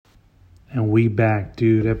And we back,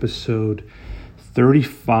 dude. Episode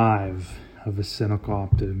 35 of A Cynical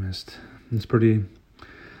Optimist. It's pretty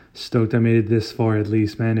stoked I made it this far, at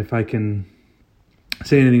least, man. If I can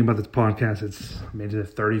say anything about this podcast, it's made it to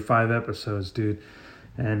 35 episodes, dude.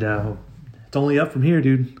 And it's only up from here,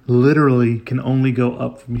 dude. Literally can only go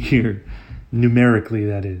up from here. Numerically,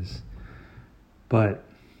 that is. But,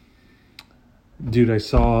 dude, I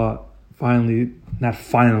saw not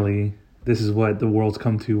finally, this is what the world's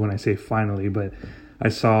come to when I say finally, but I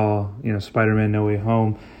saw, Spider-Man No Way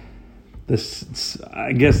Home.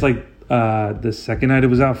 I guess, the second night it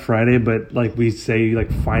was out Friday, but, we say,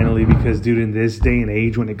 finally, because, dude, in this day and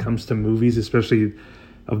age, when it comes to movies, especially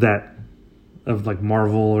of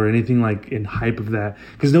Marvel or anything, in hype of that,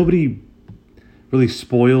 because nobody really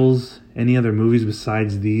spoils any other movies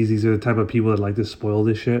besides these. These are the type of people that like to spoil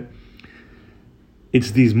this shit.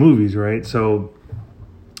 It's these movies, right? So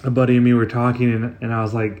a buddy and me were talking, and I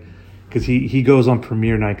was like, because he goes on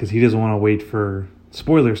premiere night because he doesn't want to wait for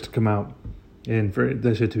spoilers to come out and for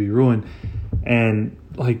that shit to be ruined. And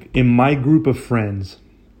in my group of friends,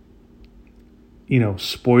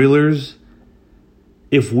 spoilers,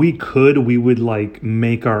 if we could, we would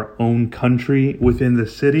make our own country within the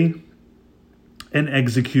city and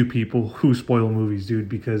execute people who spoil movies, dude.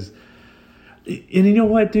 Because, and you know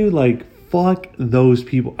what, dude, fuck those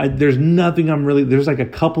people. There's nothing there's a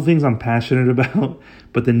couple things I'm passionate about,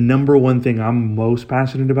 but the number one thing I'm most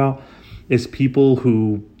passionate about is people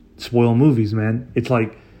who spoil movies, man. It's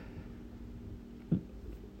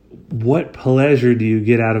what pleasure do you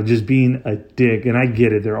get out of just being a dick? And I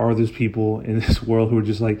get it. There are those people in this world who are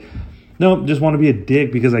just no, just want to be a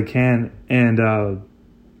dick because I can. And,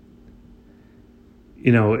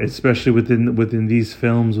 especially within these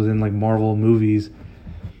films, within Marvel movies,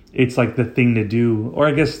 it's the thing to do. Or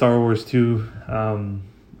I guess Star Wars too.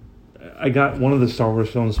 I got one of the Star Wars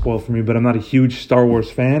films spoiled for me, but I'm not a huge Star Wars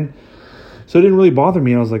fan, so it didn't really bother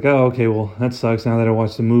me. I was like, oh, okay, well, that sucks now that I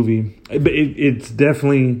watched the movie. But it's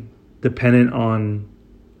definitely dependent on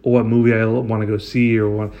what movie I want to go see, or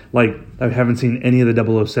what. I haven't seen any of the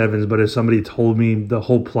 007s, but if somebody told me the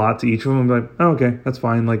whole plot to each of them, I'm like, oh, okay, that's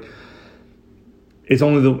fine. It's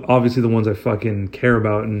only obviously the ones I fucking care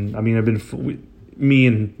about. And I mean, me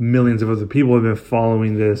and millions of other people have been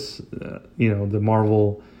following this, the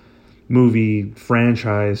Marvel movie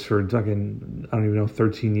franchise for fucking, I don't even know,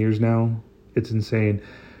 13 years now. It's insane.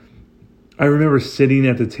 I remember sitting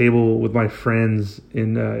at the table with my friends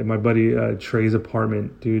in my buddy Trey's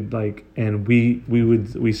apartment, dude, and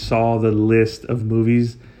we saw the list of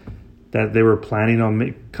movies that they were planning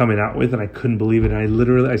on coming out with, and I couldn't believe it.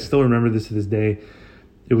 And I still remember this to this day.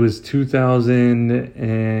 It was 2000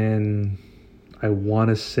 and I want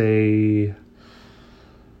to say,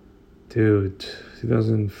 dude,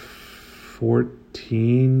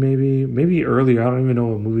 2014 maybe earlier. I don't even know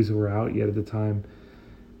what movies were out yet at the time.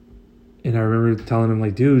 And I remember telling him,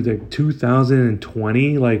 dude,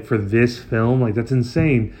 2020, for this film, that's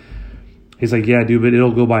insane. He's like, yeah, dude, but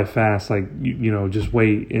it'll go by fast. Just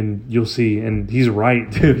wait and you'll see. And he's right,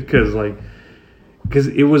 dude, because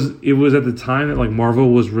it was at the time that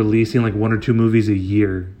Marvel was releasing 1 or 2 movies a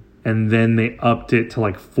year. And then they upped it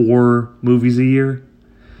to 4 movies a year.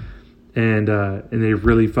 And they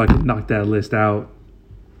really fucking knocked that list out.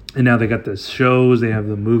 And now they got the shows, they have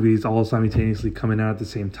the movies all simultaneously coming out at the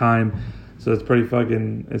same time. So it's pretty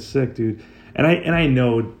it's sick, dude. And I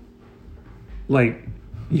know,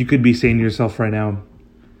 you could be saying to yourself right now,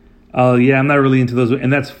 oh yeah, I'm not really into those.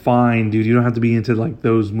 And that's fine, dude. You don't have to be into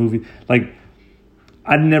those movies.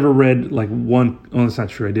 I'd never read one, oh, that's not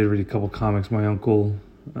true. I did read a couple comics. My uncle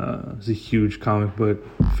was a huge comic book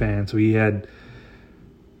fan, so he had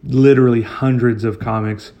literally hundreds of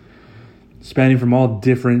comics spanning from all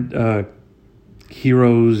different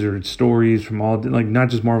heroes or stories from all not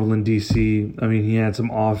just Marvel and DC. I mean, he had some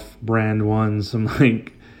off-brand ones, some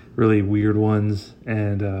really weird ones,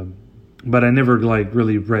 and but I never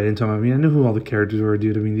really read into them. I mean, I knew who all the characters were,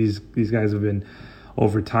 dude. I mean, these guys have been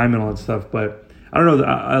over time and all that stuff, but I don't know.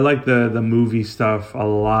 I like the movie stuff a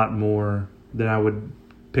lot more than I would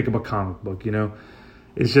pick up a comic book,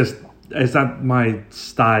 it's not my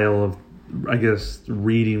style of, I guess,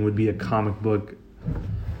 reading would be a comic book.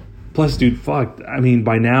 Plus, dude, fuck, I mean,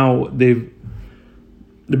 by now they've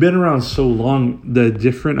been around so long, the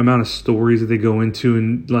different amount of stories that they go into,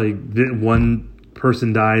 and one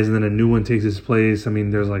person dies and then a new one takes his place. I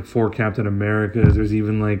mean, there's 4 Captain Americas. There's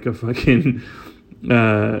even a fucking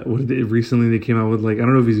recently they came out with I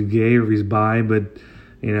don't know if he's gay or if he's bi, but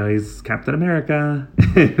he's Captain America.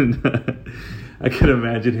 And I could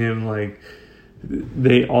imagine him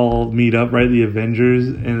they all meet up, right? The Avengers,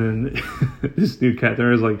 and then this new Captain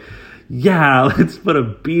America's yeah, let's put a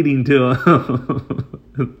beating to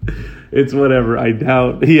him. It's whatever. I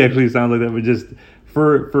doubt he actually sounds like that, but just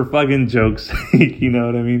for fucking jokes sake, you know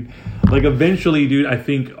what I mean? Like eventually, dude, I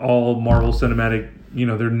think all Marvel Cinematic,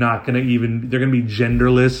 they're not gonna they're gonna be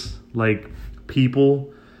genderless, like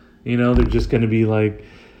people, they're just gonna be like,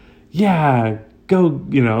 yeah, go,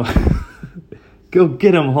 go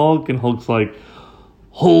get him, Hulk. And Hulk's like,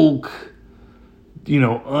 Hulk,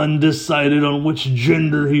 undecided on which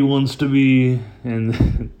gender he wants to be.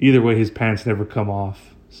 And either way, his pants never come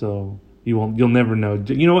off. So you'll never know.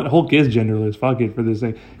 You know what? Hulk is genderless. Fuck it for this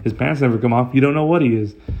thing. His pants never come off. You don't know what he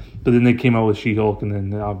is. But then they came out with She-Hulk, and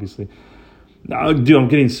then obviously, dude, I'm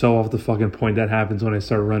getting so off the fucking point. That happens when I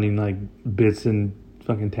start running like bits and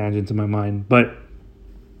fucking tangents in my mind. But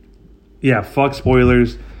yeah, fuck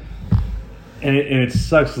spoilers. And it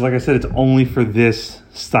sucks, 'cause like I said, it's only for this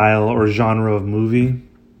style or genre of movie,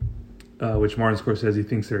 which Martin Scorsese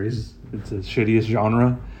thinks it's the shittiest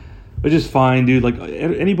genre, which is fine, dude. Like,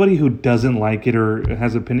 anybody who doesn't like it or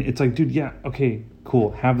has opinion, it's like, dude, yeah, okay,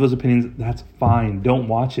 cool, have those opinions, that's fine, don't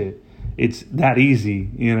watch it. It's that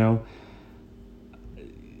easy,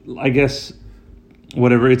 I guess,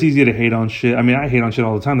 whatever, it's easy to hate on shit. I mean, I hate on shit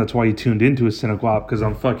all the time. That's why you tuned into a cynical op, because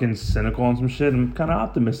I'm fucking cynical on some shit. I'm kind of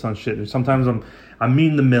optimist on shit. And sometimes I'm meet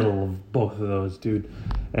in the middle of both of those, dude.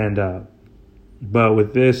 And but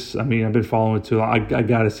with this, I mean, I've been following it too long. I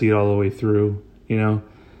got to see it all the way through,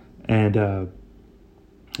 And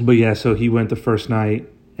but yeah, so he went the first night,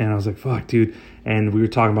 and I was like, fuck, dude. And we were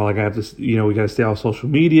talking about like, I have to, we got to stay off social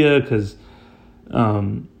media because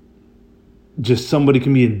just somebody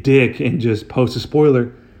can be a dick and just post a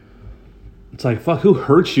spoiler. It's like, fuck, who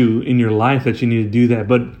hurt you in your life that you need to do that?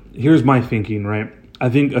 But here's my thinking, right? I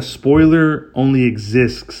think a spoiler only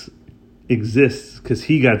exists because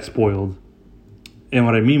he got spoiled. And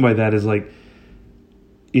what I mean by that is like,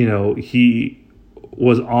 he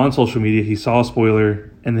was on social media, he saw a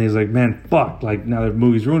spoiler, and then he's like, man, fuck, like now the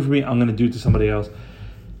movie's ruined for me, I'm going to do it to somebody else.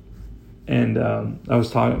 And I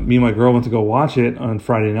was talking, me and my girl went to go watch it on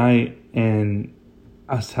Friday night, and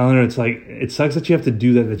I was telling her, it's like, it sucks that you have to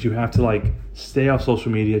do that you have to like stay off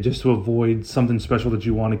social media just to avoid something special that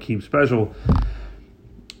you want to keep special.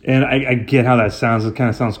 And I get how that sounds. It kind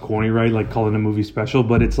of sounds corny, right? Like calling a movie special,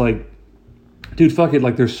 but it's like, dude, fuck it.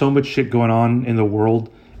 Like there's so much shit going on in the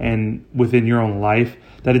world and within your own life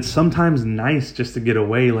that it's sometimes nice just to get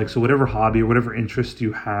away. Like, so whatever hobby or whatever interest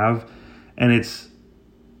you have, and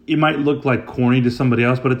it might look like corny to somebody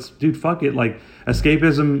else, but it's, dude, fuck it. Like,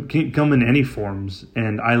 escapism can come in any forms.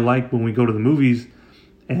 And I like when we go to the movies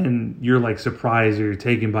and you're like surprised or you're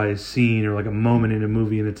taken by a scene or like a moment in a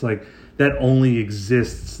movie. And it's like, that only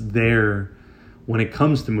exists there when it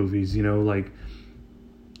comes to movies, like,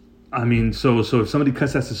 I mean, so if somebody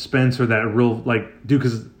cuts that suspense or that real, like, dude,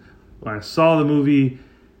 because when I saw the movie,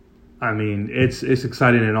 I mean, it's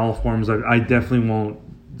exciting in all forms. I definitely won't,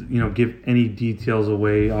 give any details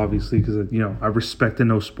away, obviously, because, I respect the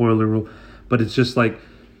no spoiler rule. But it's just like,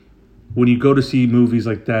 when you go to see movies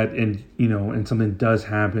like that and, and something does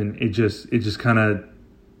happen, it just kind of,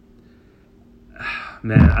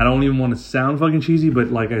 man, I don't even want to sound fucking cheesy, but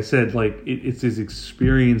like I said, like, it's these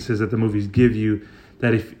experiences that the movies give you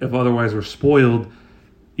that if otherwise we're spoiled,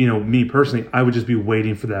 me personally, I would just be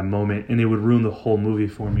waiting for that moment, and it would ruin the whole movie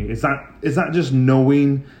for me. It's not just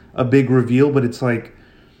knowing a big reveal, but it's like,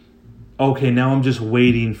 okay, now I'm just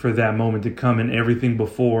waiting for that moment to come, and everything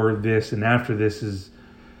before this and after this is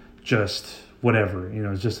just whatever.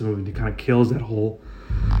 It's just a movie that kind of kills that whole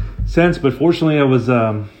sense. But fortunately, I was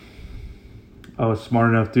smart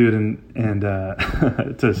enough, dude, and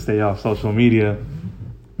to stay off social media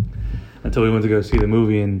until we went to go see the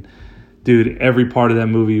movie. And dude, every part of that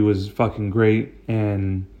movie was fucking great,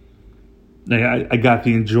 and I got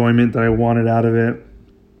the enjoyment that I wanted out of it.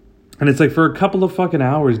 And it's like, for a couple of fucking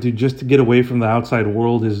hours, dude, just to get away from the outside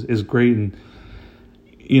world is great. And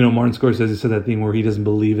Martin Scorsese said that thing where he doesn't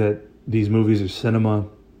believe that these movies are cinema.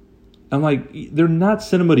 I'm like, they're not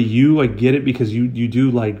cinema to you. I get it, because you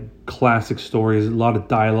do like classic stories, a lot of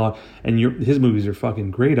dialogue, and his movies are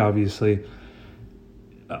fucking great, obviously.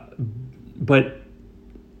 But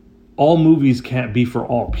all movies can't be for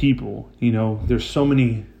all people. There's so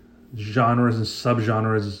many genres and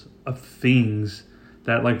subgenres of things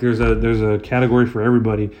that, like, there's a category for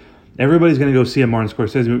everybody. Everybody's going to go see a Martin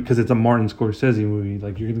Scorsese movie because it's a Martin Scorsese movie.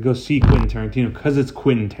 Like, you're going to go see Quentin Tarantino because it's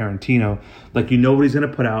Quentin Tarantino. Like, what he's going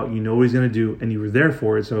to put out, what he's going to do, and you were there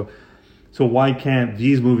for it. So why can't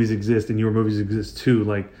these movies exist and your movies exist too?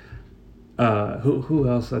 Like, who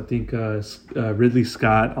else? I think Ridley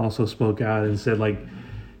Scott also spoke out and said, like,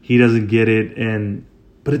 he doesn't get it, and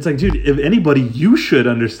But it's like, dude, if anybody, you should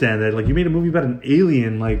understand that. Like, you made a movie about an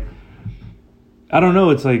alien. Like, I don't know.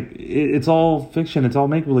 It's like, it's all fiction. It's all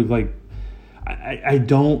make-believe. Like, I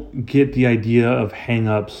don't get the idea of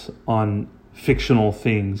hang-ups on fictional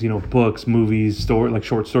things. You know, books, movies,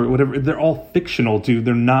 short story, whatever. They're all fictional, dude.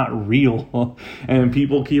 They're not real. And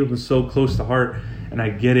people keep them so close to heart. And I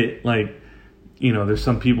get it. Like, you know, there's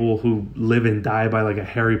some people who live and die by like a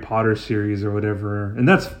Harry Potter series or whatever. And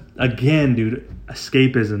that's, again, dude,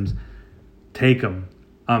 escapisms. Take them.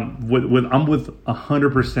 I'm with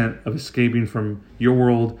 100% of escaping from your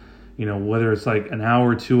world. You know, whether it's like an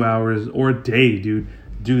hour, 2 hours, or a day, dude,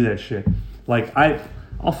 do that shit. Like,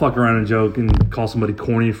 I'll fuck around and joke and call somebody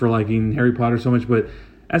corny for liking Harry Potter so much, but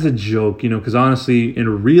as a joke, you know, because honestly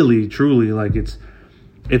and really, truly, like, it's,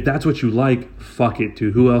 if that's what you like, fuck it,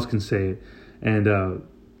 dude. Who else can say it? And,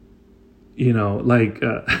 you know, like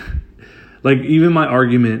even my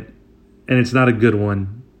argument, and it's not a good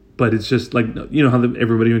one, but it's just like, you know how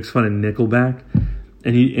everybody makes fun of Nickelback?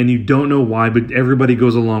 And you don't know why, but everybody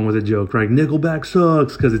goes along with a joke, right? Nickelback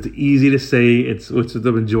sucks because it's easy to say. It's what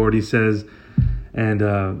the majority says. And,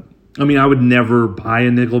 I mean, I would never buy a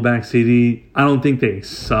Nickelback CD. I don't think they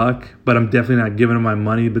suck, but I'm definitely not giving them my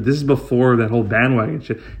money. But this is before that whole bandwagon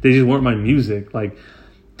shit. They just weren't my music. Like,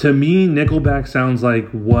 to me, Nickelback sounds like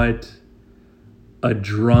what a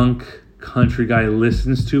drunk country guy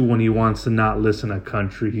listens to when he wants to not listen to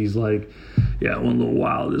country. He's like, yeah, I went a little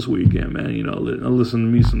wild this weekend, man. You know, I listened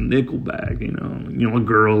to me some Nickelback. You know, a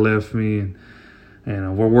girl left me,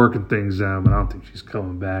 and we're working things out, but I don't think she's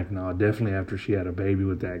coming back. No, definitely after she had a baby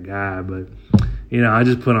with that guy. But, you know, I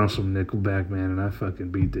just put on some Nickelback, man, and I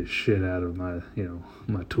fucking beat the shit out of my, you know,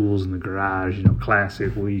 my tools in the garage. You know,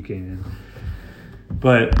 classic weekend.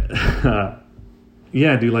 But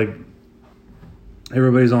yeah, dude, like,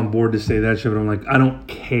 everybody's on board to say that shit, but I'm like, I don't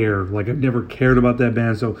care. Like, I've never cared about that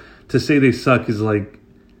band, so to say they suck is like,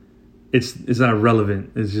 it's not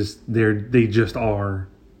relevant. It's just they just are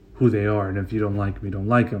who they are, and if you don't like them, you don't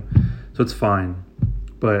like them. So it's fine.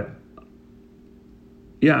 But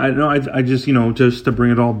yeah, I know. I just, you know, just to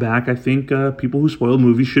bring it all back, I think people who spoil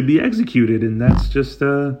movies should be executed, and that's just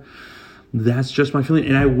my feeling.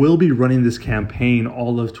 And I will be running this campaign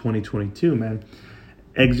all of 2022, man.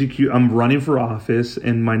 I'm running for office,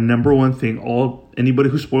 and my number one thing, anybody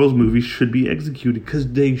who spoils movies should be executed,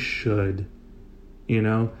 because they should, you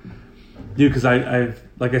know, dude. Because I've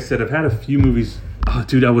like I said, I've had a few movies. Oh,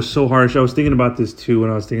 dude, I was so harsh. I was thinking about this too when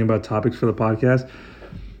I was thinking about topics for the podcast,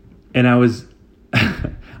 and I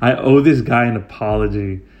owe this guy an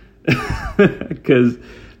apology because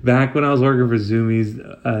back when I was working for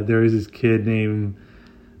Zoomies, there was this kid named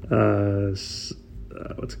what's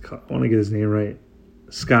it called? I want to get his name right.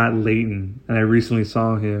 Scott Layton, and I recently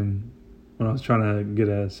saw him when I was trying to get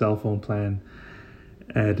a cell phone plan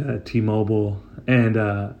at T-Mobile. And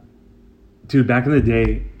dude, back in the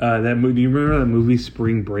day, that movie. Do you remember that movie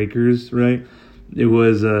Spring Breakers? Right? It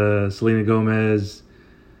was Selena Gomez,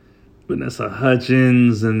 Vanessa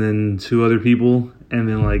Hudgens, and then two other people, and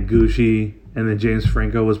then like Gucci, and then James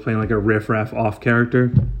Franco was playing like a riff-raff off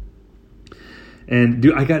character. And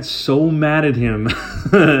dude, I got so mad at him,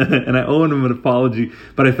 and I owe him an apology.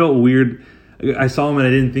 But I felt weird. I saw him and I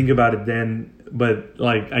didn't think about it then. But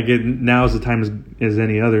like, I get now is the time as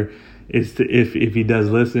any other. Is to if he does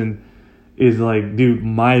listen, is like, dude,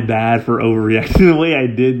 my bad for overreacting the way I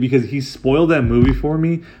did, because he spoiled that movie for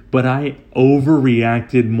me. But I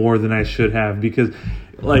overreacted more than I should have, because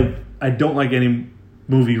like, I don't like any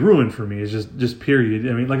movie ruined for me. It's just period.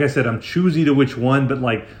 I mean, like I said, I'm choosy to which one, but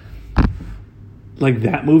like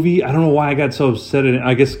that movie, I don't know why I got so upset at it.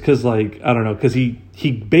 I guess because, like, I don't know, because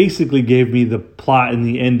he basically gave me the plot and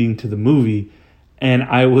the ending to the movie, and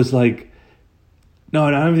I was like, no,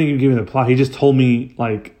 I don't think he gave me the plot. He just told me,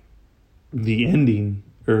 like, the ending,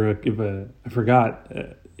 or I forgot.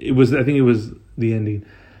 I think it was the ending.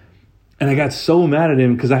 And I got so mad at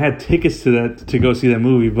him because I had tickets to go see that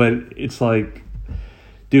movie, but it's like,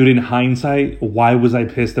 dude, in hindsight, why was I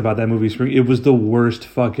pissed about that movie? It was the worst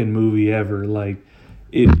fucking movie ever. Like,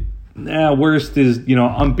 worst is, you know,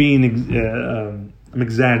 I'm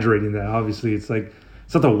exaggerating that. Obviously, it's like,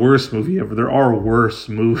 it's not the worst movie ever. There are worse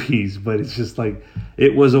movies, but it's just like,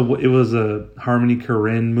 it was a Harmony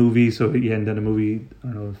Korine movie, so he hadn't done a movie, I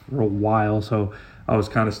don't know, for a while, so I was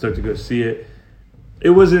kind of stoked to go see it. It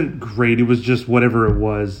wasn't great. It was just whatever it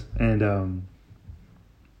was, and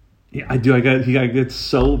yeah, I get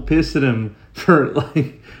so pissed at him for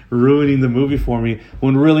like ruining the movie for me,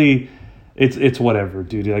 when really it's whatever,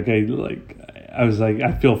 dude. Like I was like,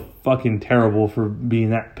 I feel fucking terrible for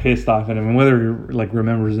being that pissed off at him. And whether he like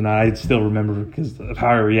remembers or not, I still remember because of how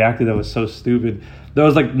I reacted. That was so stupid. That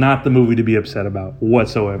was like not the movie to be upset about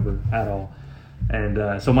whatsoever at all.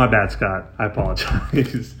 And so my bad, Scott. I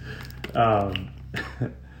apologize.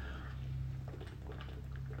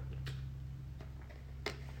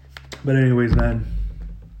 But anyways, man.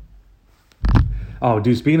 Oh,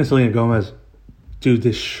 dude, speaking of Selena Gomez, dude,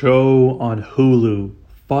 this show on Hulu,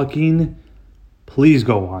 fucking please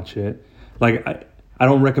go watch it. Like, I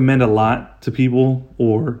don't recommend a lot to people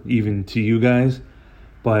or even to you guys,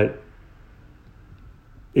 but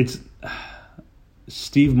it's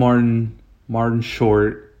Steve Martin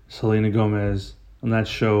Short, Selena Gomez on that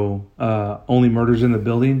show, Only Murders in the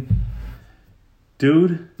Building.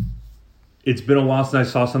 Dude, it's been a while since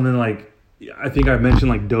I saw something like, I think I mentioned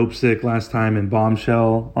like Dope Sick last time and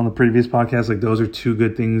Bombshell on the previous podcast. Like, those are two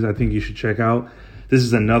good things I think you should check out. This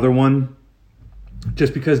is another one.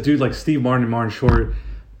 Just because, dude, like Steve Martin and Martin Short,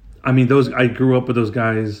 I mean, I grew up with those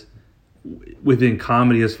guys within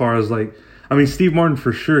comedy as far as like, I mean, Steve Martin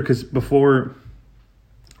for sure, because before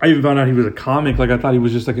I even found out he was a comic, like I thought he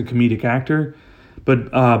was just like a comedic actor.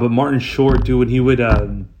 But Martin Short, dude, when he would,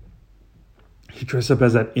 he dressed up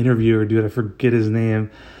as that interviewer, dude, I forget his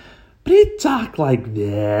name, but he'd talk like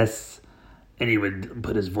this, and he would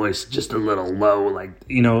put his voice just a little low, like,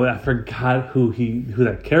 you know, I forgot who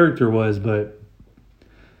that character was, but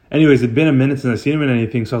anyways, it'd been a minute since I've seen him in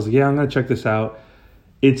anything, so I was like, yeah, I'm gonna check this out.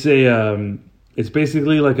 It's it's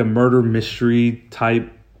basically like a murder mystery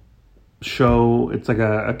type show. It's like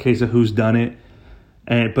a case of who's done it,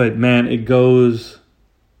 but man, it goes,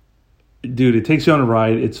 dude, it takes you on a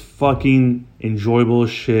ride. It's fucking enjoyable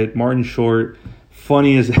as shit. Martin Short,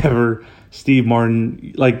 funny as ever. Steve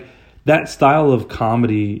Martin, like that style of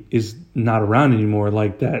comedy is not around anymore.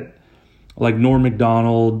 Like that. Like Norm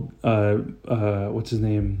Macdonald, what's his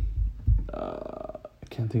name? I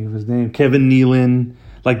can't think of his name. Kevin Nealon.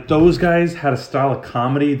 Like those guys had a style of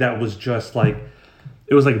comedy that was just like,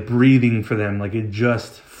 it was like breathing for them. Like it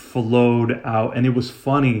just flowed out and it was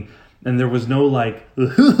funny. And there was no like,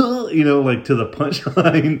 you know, like to the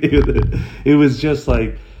punchline. It was just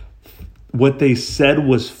like what they said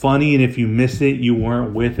was funny. And if you missed it, you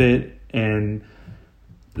weren't with it. And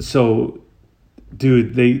so,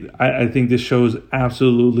 dude, I think this show is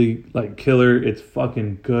absolutely like killer. It's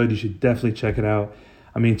fucking good. You should definitely check it out.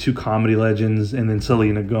 I mean, two comedy legends and then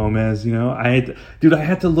Selena Gomez, you know. I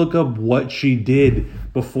had to look up what she did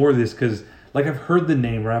before this because, like, I've heard the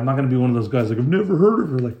name, right? I'm not going to be one of those guys like, I've never heard of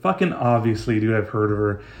her. Like, fucking obviously, dude, I've heard of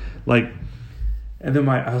her. Like, and then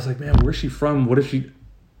I was like, man, where's she from? What if she...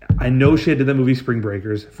 I know she did that movie Spring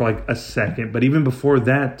Breakers for like a second, but even before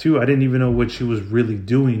that, too, I didn't even know what she was really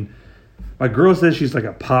doing. My girl says she's like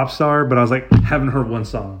a pop star, but I was like, haven't heard one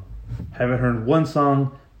song.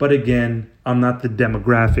 But again, I'm not the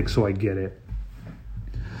demographic, so I get it.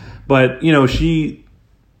 But, you know,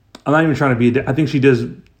 I'm not even trying to be, I think she does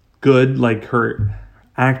good. Like her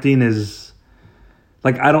acting is,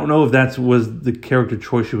 like, I don't know if that was the character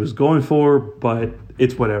choice she was going for, but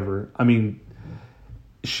it's whatever. I mean,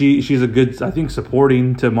 she's a good, I think,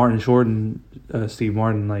 supporting to Martin Short and Steve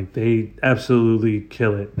Martin. Like, they absolutely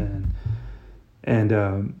kill it, man.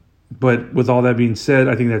 And, but with all that being said,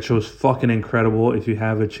 I think that show's fucking incredible. If you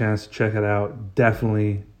have a chance to check it out,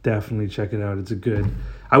 definitely check it out. It's a good,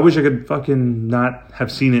 I wish I could fucking not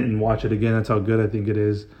have seen it and watch it again. That's how good I think it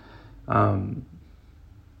is. But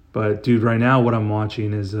dude, right now what I'm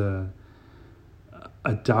watching is a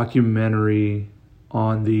documentary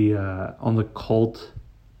on the cult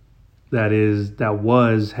that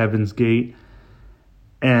was Heaven's Gate.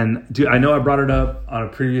 And dude, I know I brought it up on a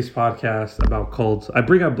previous podcast about cults. I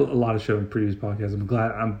bring up a lot of shit in previous podcasts.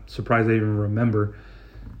 I'm surprised I even remember.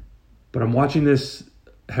 But I'm watching this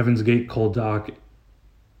Heaven's Gate cult doc,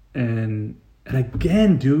 and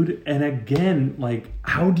again, dude, like,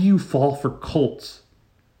 how do you fall for cults?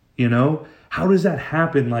 You know, how does that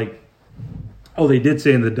happen? Like, oh, they did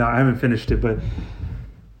say in the doc, I haven't finished it, but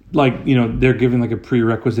like, you know, they're giving like a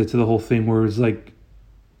prerequisite to the whole thing where it's like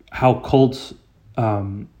how cults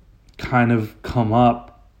kind of come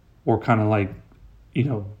up or kind of like, you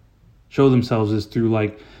know, show themselves is through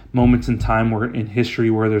like moments in time where in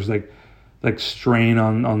history where there's like strain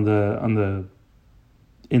on the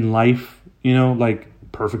in life, you know, like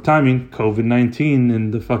perfect timing, COVID-19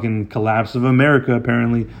 and the fucking collapse of America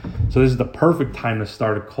apparently. So this is the perfect time to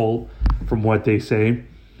start a cult from what they say.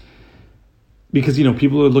 Because, you know,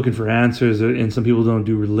 people are looking for answers, and some people don't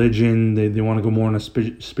do religion. They want to go more on a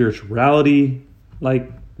spirituality like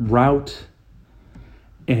route.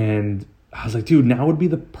 And I was like, dude, now would be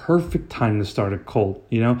the perfect time to start a cult,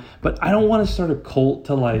 you know? But I don't want to start a cult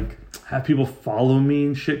to like have people follow me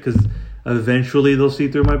and shit, because eventually they'll see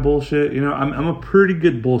through my bullshit. You know, I'm a pretty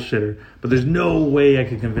good bullshitter, but there's no way I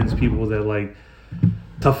could convince people that like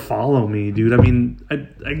to follow me, dude. I mean, I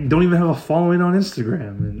don't even have a following on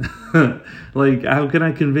Instagram, and like, how can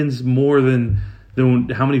I convince more than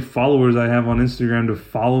how many followers I have on Instagram to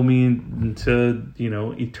follow me into, you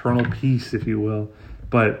know, eternal peace, if you will.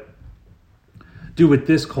 But dude, with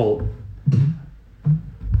this cult,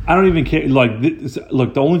 I don't even care. Like,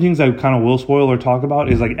 look, the only things I kind of will spoil or talk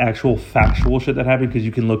about is like actual factual shit that happened, because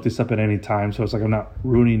you can look this up at any time. So it's like I'm not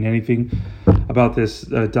ruining anything about this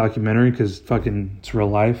documentary, because fucking it's real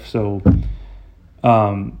life. So,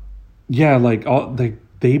 yeah, like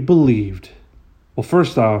they believed. Well,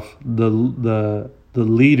 first off, the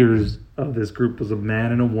leaders of this group was a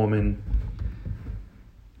man and a woman,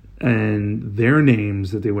 and their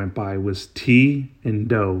names that they went by was T and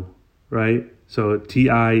Do, right? So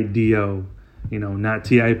Tido, you know, not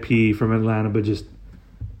TIP from Atlanta, but just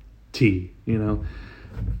T, you know.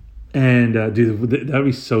 And dude, that'd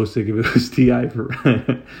be so sick if it was Ti for,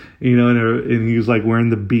 you know, and he was like wearing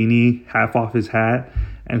the beanie half off his hat,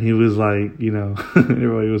 and he was like, you know,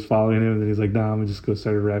 everybody was following him, and then he's like, nah, I'm gonna just go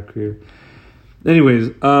start a rap career.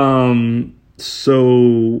 Anyways,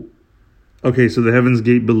 so okay, so the Heaven's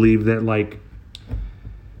Gate believed that like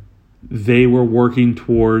they were working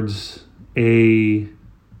towards they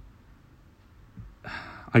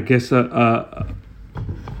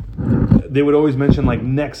would always mention like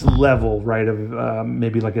next level, right, of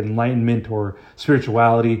maybe like enlightenment or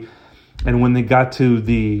spirituality. And when they got to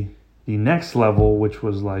the next level, which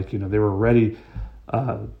was like, you know, they were ready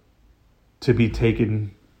to be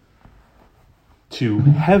taken to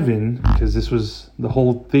heaven, because this was the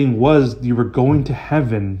whole thing, was you were going to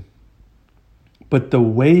heaven, but the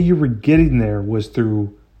way you were getting there was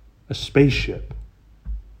through a spaceship,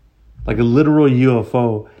 like a literal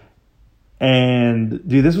UFO. And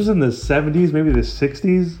dude, this was in the 70s, maybe the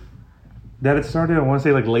 60s that it started. I want to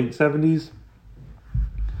say like late 70s.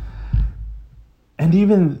 And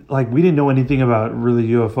even like we didn't know anything about really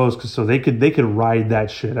UFOs, because so they could ride that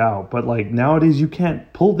shit out. But like nowadays you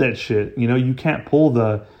can't pull that shit. You know, you can't pull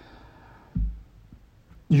the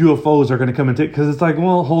UFOs are going to come and take, because it's like,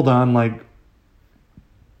 well, hold on, like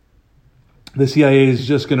the CIA is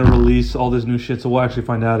just going to release all this new shit, so we'll actually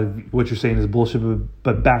find out if what you're saying is bullshit.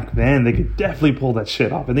 But back then, they could definitely pull that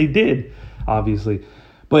shit off. And they did, obviously.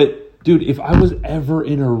 But, dude, if I was ever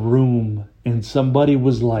in a room and somebody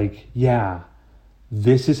was like, yeah,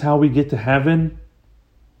 this is how we get to heaven,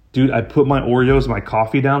 dude, I'd put my Oreos, my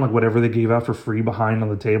coffee down, like whatever they gave out for free behind on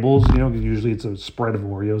the tables, you know, because usually it's a spread of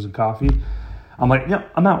Oreos and coffee. I'm like, yeah,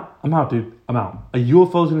 I'm out, dude. I'm out. A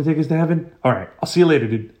UFO is going to take us to heaven? All right. I'll see you later,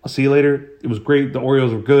 dude. I'll see you later. It was great. The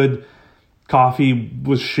Oreos were good. Coffee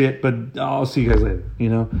was shit, but I'll see you guys later, you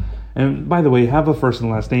know? And by the way, have a first and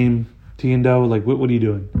last name, T and Do. Like, what are you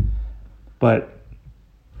doing? But,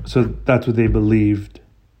 so that's what they believed.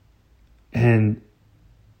 And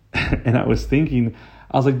I was thinking,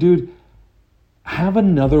 I was like, dude, have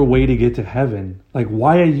another way to get to heaven. Like,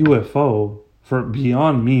 why a UFO? For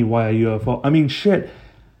beyond me, why a UFO? I mean, shit,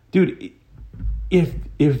 dude.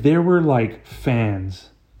 If there were like fans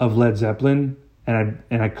of Led Zeppelin, and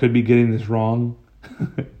I could be getting this wrong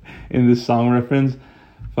in this song reference,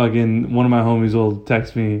 fucking one of my homies will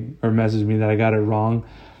text me or message me that I got it wrong.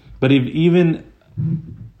 But if even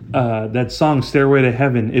that song Stairway to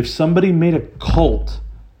Heaven, if somebody made a cult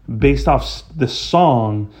based off the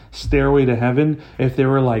song Stairway to Heaven, if they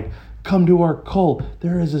were like, come to our cult,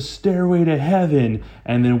 there is a stairway to heaven,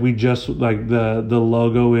 and then we just like the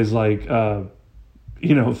logo is like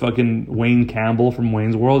you know, fucking Wayne Campbell from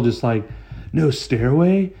Wayne's World, just like, no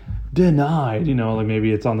stairway, denied, you know, like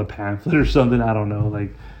maybe it's on the pamphlet or something, I don't know,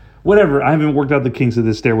 like whatever. I haven't worked out the kinks of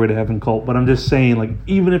this Stairway to Heaven cult, but I'm just saying, like,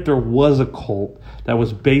 even if there was a cult that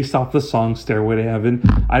was based off the song Stairway to Heaven,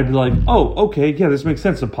 I'd be like, oh, okay, yeah, this makes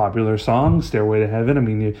sense. A popular song, Stairway to Heaven. I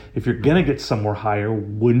mean, if you're going to get somewhere higher,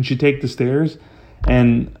 wouldn't you take the stairs?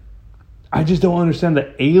 And I just don't understand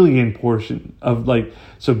the alien portion of, like,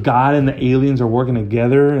 so God and the aliens are working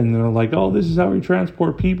together, and they're like, oh, this is how we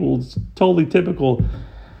transport people. It's totally typical.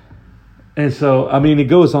 And so, I mean, it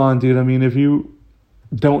goes on, dude. I mean, if you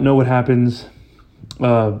don't know what happens,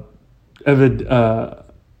 because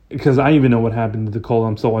I even know what happened to the cult.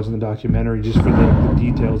 I'm still watching the documentary just for the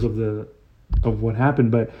details of what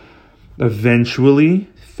happened. But eventually,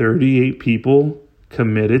 38 people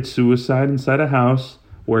committed suicide inside a house,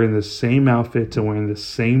 wearing the same outfits and wearing the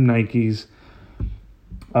same Nikes.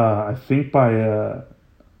 I think by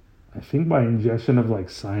I think by ingestion of like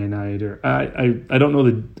cyanide, or I don't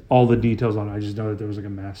know all the details on it. I just know that there was like a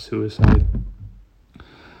mass suicide.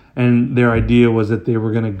 And their idea was that they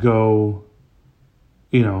were going to go,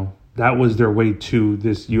 that was their way to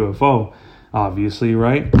this UFO, obviously,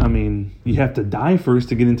 right? I mean, you have to die first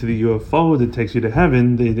to get into the UFO that takes you to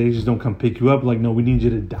heaven. They just don't come pick you up like, no, we need you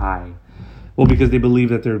to die. Well, because they believe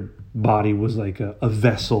that their body was like a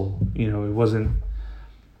vessel, it wasn't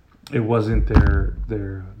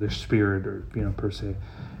their spirit or, per se.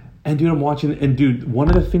 And dude, I'm watching, and dude, one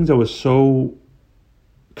of the things that was so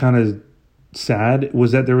kind of sad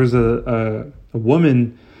was that there was a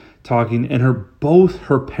woman talking, and both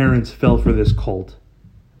her parents fell for this cult,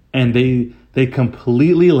 and they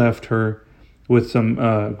completely left her with some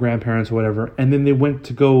grandparents or whatever, and then they went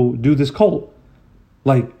to go do this cult.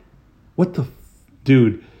 Like, what the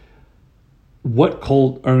dude? What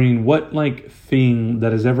cult? I mean, what like thing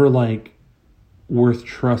that is ever like worth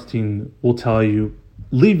trusting will tell you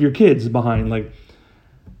leave your kids behind? Like,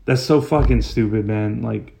 that's so fucking stupid, man.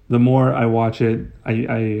 Like, the more I watch it,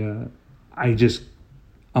 I'm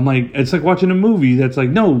like, it's like watching a movie that's like,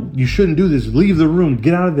 no, you shouldn't do this. Leave the room.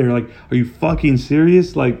 Get out of there. Like, are you fucking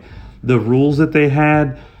serious? Like, the rules that they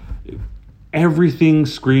had, everything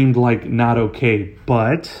screamed like not okay.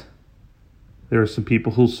 But there are some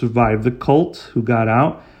people who survived the cult who got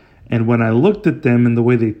out. And when I looked at them and the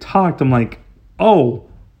way they talked, I'm like, oh,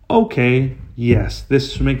 okay, yes,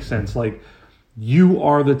 this makes sense. Like, you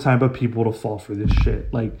are the type of people to fall for this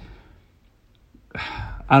shit. Like,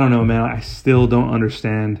 I don't know, man. I still don't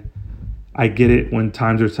understand. I get it when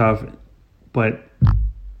times are tough, but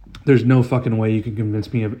there's no fucking way you can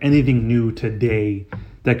convince me of anything new today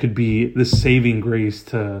that could be the saving grace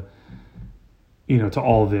to, to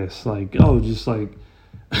all this. Like, oh, just like,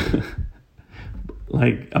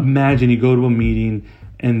 like, imagine you go to a meeting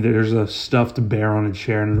and there's a stuffed bear on a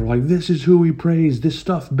chair, and they're like, this is who we praise, this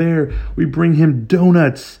stuffed bear. We bring him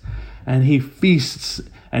donuts, and he feasts,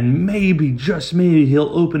 and maybe, just maybe,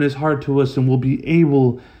 he'll open his heart to us, and we'll be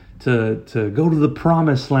able to go to the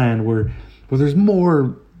promised land where there's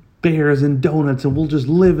more bears and donuts, and we'll just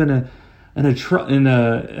live in a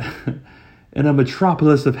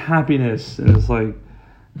metropolis of happiness. And it's like,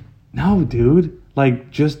 no, dude,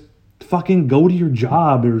 like, just fucking go to your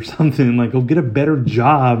job or something. Like, go get a better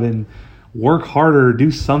job and work harder,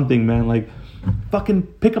 do something, man. Like, fucking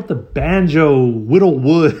pick up the banjo, whittle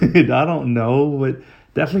wood. I don't know, but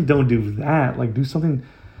definitely don't do that. Like, do something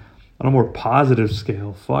on a more positive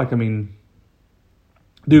scale. Fuck, I mean,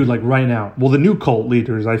 dude, like right now, well, the new cult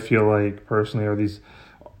leaders, I feel like personally, are these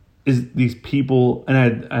people,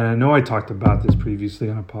 and I know I talked about this previously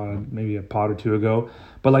on a pod, maybe a pod or two ago,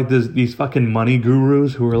 but like these fucking money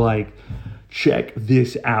gurus who are like, check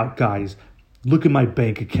this out, guys. Look at my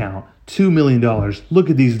bank account, $2 million.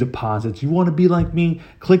 Look at these deposits. You want to be like me?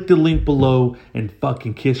 Click the link below and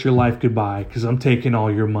fucking kiss your life goodbye, because I'm taking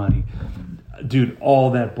all your money. Dude,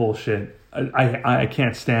 all that bullshit. I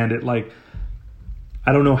can't stand it. Like,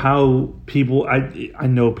 I don't know how people, I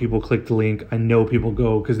know people click the link. I know people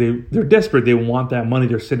go because they're desperate. They want that money.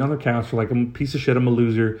 They're sitting on their couch for like, I'm a piece of shit. I'm a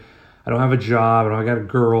loser. I don't have a job. I got a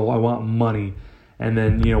girl. I want money. And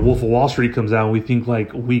then, Wolf of Wall Street comes out and we think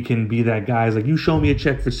like we can be that guy. It's like, you show me a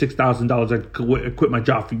check for $6,000. I quit my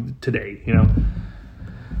job for you today,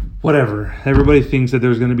 Whatever. Everybody thinks that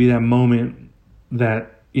there's going to be that moment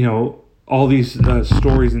that, all these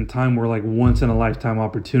stories in time were like once in a lifetime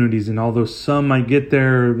opportunities, and although some might get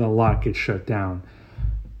there, a lot gets shut down.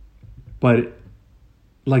 But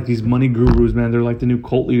like these money gurus, man, they're like the new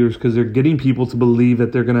cult leaders because they're getting people to believe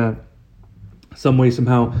that they're gonna some way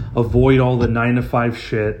somehow avoid all the 9-to-5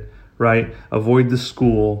 shit, right? Avoid the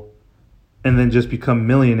school, and then just become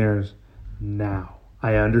millionaires. Now,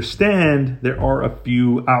 I understand there are a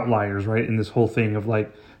few outliers, right, in this whole thing of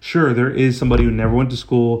like, sure, there is somebody who never went to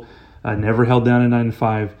school, never held down a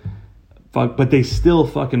 9-to-5, but they still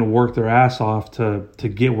fucking worked their ass off to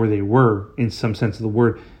get where they were in some sense of the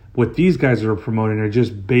word. What these guys are promoting are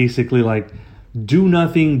just basically like, do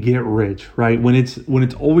nothing, get rich, right? When it's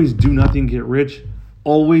always do nothing, get rich,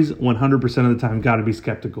 always 100% of the time got to be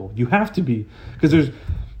skeptical. You have to be, because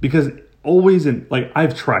always, in like,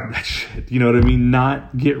 I've tried that shit, you know what I mean?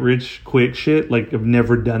 Not get rich quick shit. Like, I've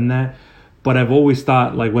never done that. But I've always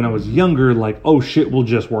thought, like, when I was younger, like, oh, shit will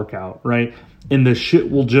just work out, right? And the shit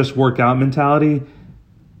will just work out mentality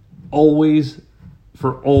always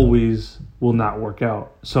will not work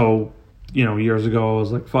out. So, years ago, I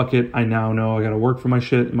was like, fuck it. I now know I got to work for my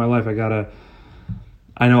shit in my life.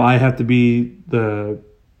 I know I have to be the,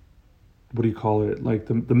 what do you call it? Like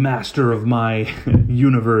the master of my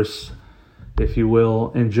universe, if you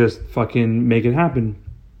will, and just fucking make it happen.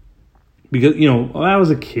 because, I was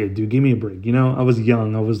a kid, dude. Give me a break. I was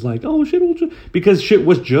young. I was like, oh, shit. Because shit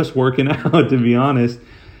was just working out, to be honest.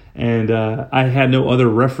 And I had no other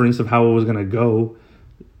reference of how it was going to go.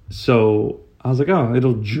 So I was like, oh,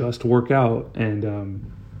 it'll just work out.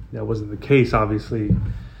 And that wasn't the case, obviously.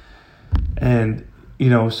 And,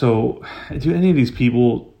 so do any of these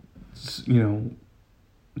people,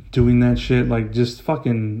 doing that shit, like, just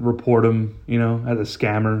fucking report them, as a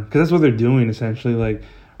scammer. Because that's what they're doing, essentially. Like,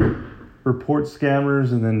 report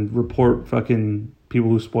scammers and then report fucking people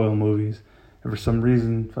who spoil movies. And for some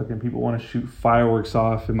reason, fucking people want to shoot fireworks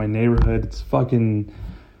off in my neighborhood. It's fucking,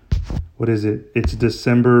 what is it? It's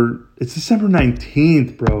December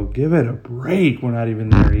 19th, bro. Give it a break. We're not even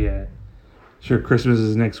there yet. Sure, Christmas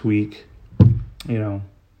is next week,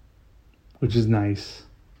 which is nice.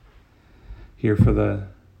 Here for the,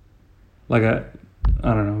 like, I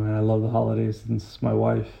don't know, man. I love the holidays since my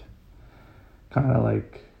wife kind of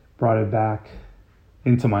like brought it back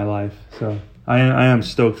into my life. So I am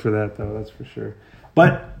stoked for that, though. That's for sure.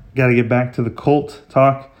 But got to get back to the cult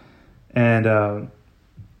talk. And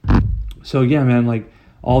so, yeah, man, like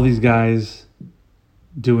all these guys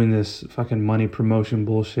doing this fucking money promotion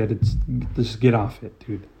bullshit. Just get off it,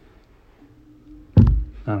 dude.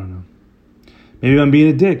 I don't know. Maybe I'm being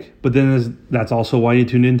a dick, but then that's also why you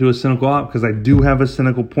tuned into a cynical op, because I do have a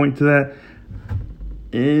cynical point to that.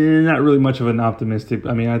 And not really much of an optimistic.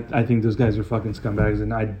 I mean, I think those guys are fucking scumbags,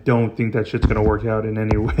 and I don't think that shit's gonna work out in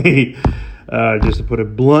any way. Just to put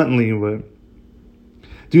it bluntly, but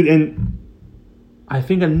dude, and I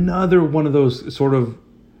think another one of those sort of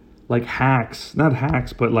like hacks, not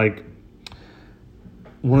hacks, but like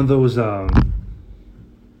one of those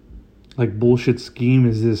like bullshit scheme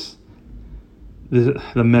is this the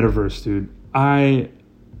metaverse, dude. I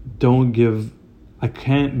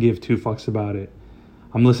can't give two fucks about it.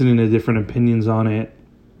 I'm listening to different opinions on it.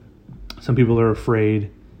 Some people are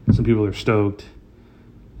afraid. Some people are stoked.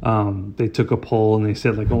 They took a poll and they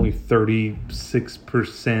said like only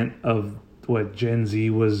 36% of what Gen Z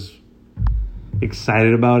was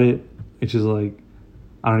excited about it, which is like,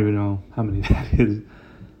 I don't even know how many that is.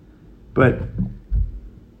 But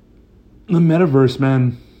the metaverse,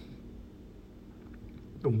 man,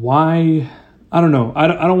 why? I don't know. I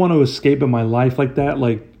don't want to escape in my life like that.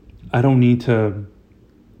 Like, I don't need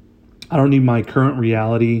my current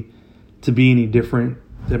reality to be any different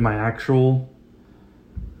than my actual.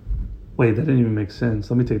 Wait, that didn't even make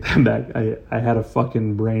sense. Let me take that back. I had a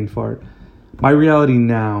fucking brain fart. My reality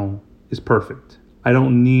now is perfect. I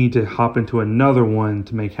don't need to hop into another one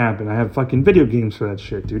to make happen. I have fucking video games for that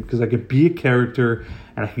shit, dude. Because I can be a character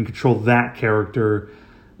and I can control that character,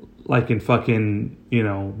 like in fucking,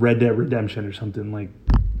 Red Dead Redemption or something. Like,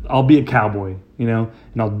 I'll be a cowboy, and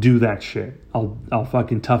I'll do that shit. I'll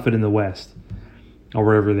fucking tough it in the West or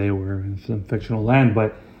wherever they were in some fictional land.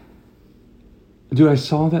 But dude, I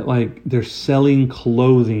saw that like they're selling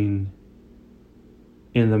clothing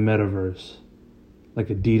in the metaverse, like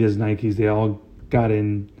Adidas, Nikes. They all got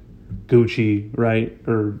in Gucci, right,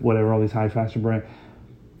 or whatever. All these high fashion brands.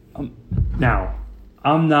 Now,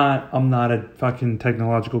 I'm not a fucking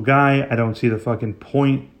technological guy. I don't see the fucking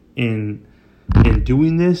point in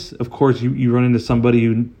doing this. Of course, you run into somebody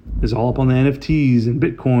who is all up on the NFTs and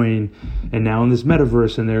Bitcoin and now in this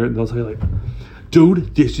metaverse, and they'll tell you like,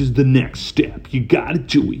 dude, this is the next step. You got to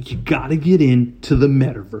do it. You got to get into the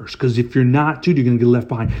metaverse, because if you're not, dude, you're going to get left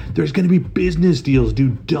behind. There's going to be business deals,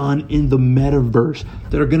 dude, done in the metaverse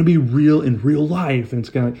that are going to be real in real life. And it's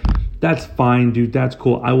going to, that's fine, dude. That's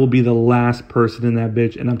cool. I will be the last person in that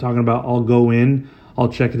bitch. And I'm talking about I'll go in, I'll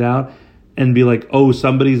check it out, and be like, oh,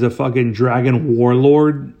 somebody's a fucking dragon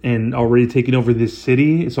warlord and already taking over this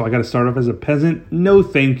city, so I got to start off as a peasant. No,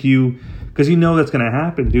 thank you. Because that's going to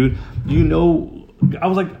happen, dude. I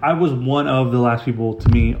was one of the last people to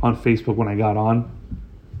me on Facebook when I got on.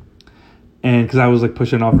 And because I was like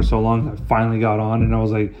pushing off for so long, I finally got on, and I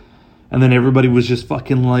was like, and then everybody was just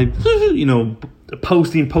fucking like,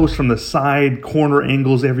 posting posts from the side, corner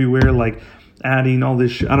angles everywhere, like adding all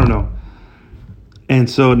this shit. I don't know. And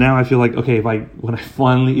so now I feel like, okay, if I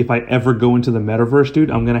ever go into the metaverse, dude,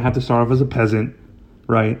 I'm going to have to start off as a peasant,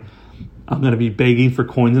 right? I'm going to be begging for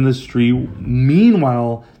coins in the street.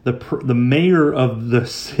 Meanwhile, the mayor of the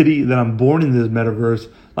city that I'm born in this metaverse,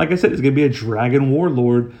 like I said, is going to be a dragon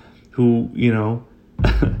warlord who,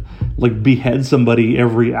 like behead somebody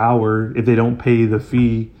every hour if they don't pay the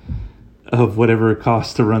fee of whatever it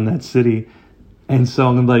costs to run that city. And so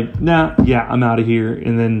I'm like, I'm out of here.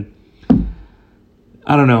 And then,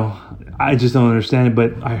 I don't know. I just don't understand it.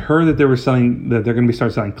 But I heard that they're going to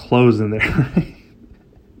start selling clothes in there.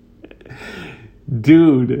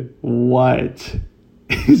 Dude, what?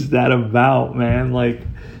 is that about, man? Like,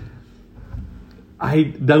 I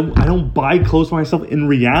don't buy clothes for myself in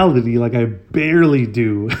reality. Like, I barely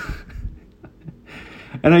do.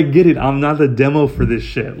 And I get it. I'm not the demo for this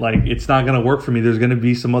shit. Like, it's not going to work for me. There's going to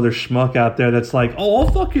be some other schmuck out there that's like, oh,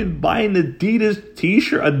 I'll fucking buy an Adidas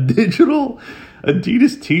t-shirt, a digital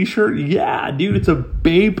Adidas t-shirt. Yeah, dude, it's a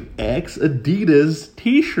Bape X Adidas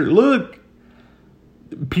t-shirt. Look,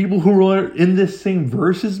 people who are in this same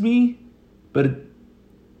verse as me, but...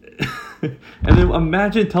 and then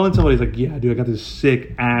imagine telling somebody, like, yeah, dude, I got this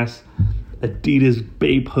sick ass Adidas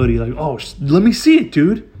Bape hoodie. Like, oh, let me see it,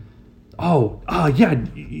 dude. Oh, yeah,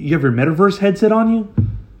 you have your metaverse headset on you?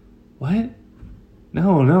 What?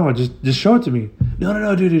 No, just show it to me.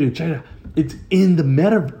 No, dude, check it out. It's in the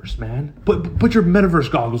metaverse, man. Put your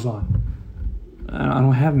metaverse goggles on. I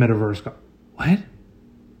don't have metaverse goggles. What?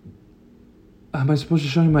 Am I supposed to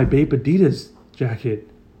show you my Bape Adidas jacket?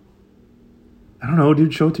 I don't know,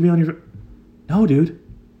 dude. Show it to me on your... No, dude.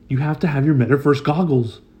 You have to have your metaverse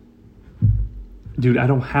goggles. Dude, I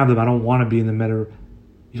don't have them. I don't want to be in the metaverse.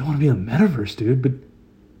 You don't want to be in the metaverse, dude.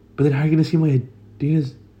 But then how are you going to see my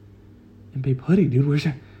Adidas and Bape hoodie, dude? Where's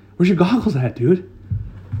your goggles at, dude?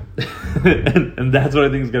 and that's what I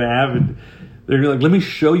think is going to happen. They're going to be like, let me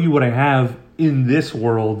show you what I have in this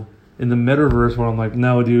world, in the metaverse, where I'm like,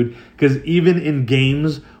 no, dude. Because even in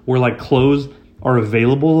games where, like, clothes are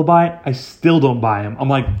available to buy, I still don't buy them. I'm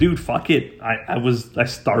like, dude, fuck it. I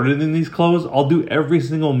started in these clothes. I'll do every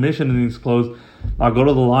single mission in these clothes. I'll go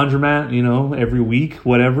to the laundromat, every week,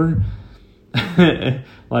 whatever.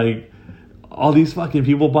 Like, all these fucking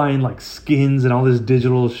people buying, like, skins and all this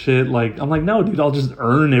digital shit. Like, I'm like, no, dude, I'll just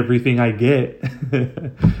earn everything I get.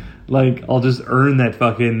 Like, I'll just earn that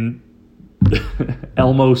fucking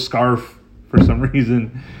Elmo scarf for some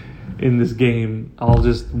reason in this game. I'll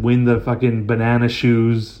just win the fucking banana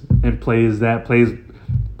shoes and play as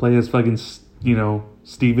fucking,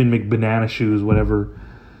 Stephen McBanana shoes, whatever.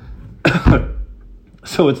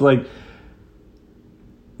 So it's like,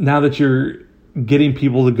 now that you're getting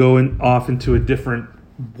people to go off into a different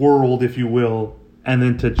world, if you will, and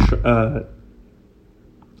then to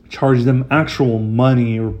charge them actual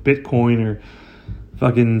money or Bitcoin, or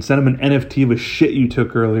fucking send them an NFT of a shit you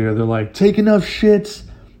took earlier. They're like, take enough shits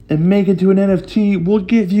and make it to an NFT. We'll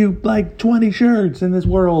give you like 20 shirts in this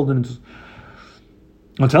world. And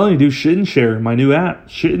I'm telling you, dude, Shit and Share, my new app,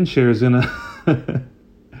 Shit and Share is gonna...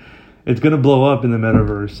 It's going to blow up in the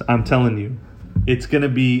metaverse. I'm telling you. It's going to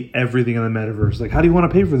be everything in the metaverse. Like, how do you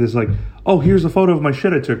want to pay for this? Like, oh, here's a photo of my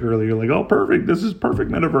shit I took earlier. Like, oh, perfect. This is perfect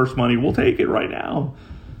metaverse money. We'll take it right now.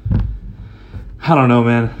 I don't know,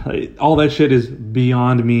 man. All that shit is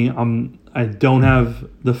beyond me. I don't have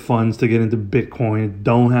the funds to get into Bitcoin.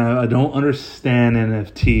 I don't understand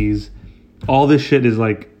NFTs. All this shit is,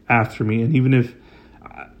 like, after me. And even if...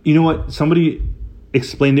 You know what? Somebody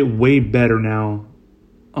explained it way better now.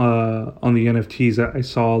 On the NFTs, I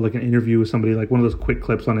saw like an interview with somebody, like one of those quick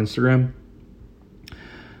clips on Instagram.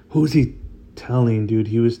 Who was he telling, dude?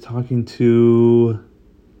 He was talking to...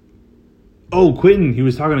 Oh, Quentin. He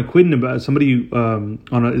was talking to Quentin about somebody they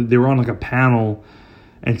were on like a panel,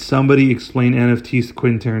 and somebody explained NFTs to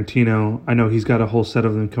Quentin Tarantino. I know he's got a whole set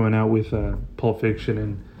of them coming out with Pulp Fiction,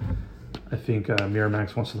 and I think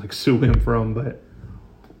Miramax wants to like sue him for them, but...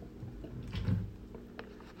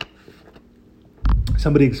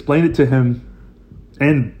 Somebody explained it to him,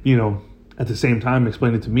 and, at the same time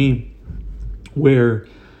explained it to me, where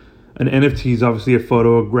an NFT is obviously a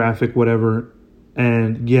photo, a graphic, whatever.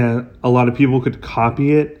 And yeah, a lot of people could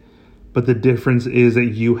copy it, but the difference is that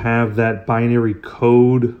you have that binary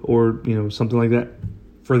code or, something like that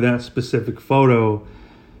for that specific photo.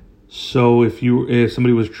 So if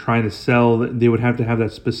somebody was trying to sell, they would have to have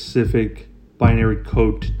that specific binary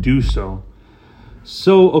code to do so.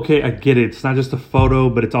 So, okay, I get it. It's not just a photo,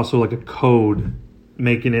 but it's also like a code,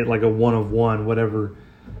 making it like a one of one, whatever.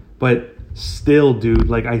 But still, dude,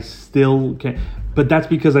 like, I still can't. But that's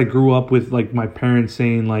because I grew up with, like, my parents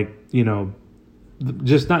saying, like,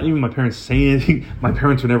 just not even my parents saying anything. My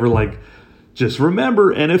parents were never like, just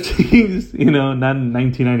remember NFTs, not in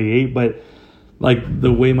 1998. But, like,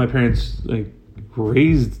 the way my parents, like,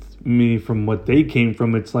 raised me from what they came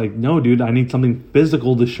from, it's like, no, dude, I need something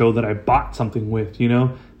physical to show that I bought something with,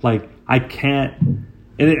 like, I can't,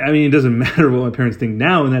 and it doesn't matter what my parents think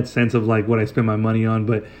now in that sense of like what I spend my money on,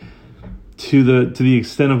 but to the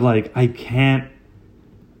extent of like, I can't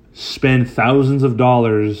spend thousands of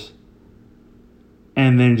dollars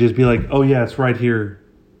and then just be like, oh yeah, it's right here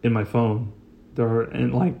in my phone.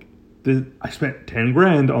 I spent 10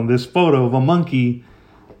 grand on this photo of a monkey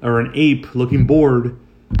or an ape looking bored,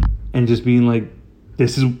 and just being like,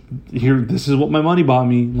 this is what my money bought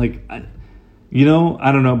me. Like, I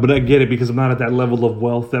don't know, but I get it because I'm not at that level of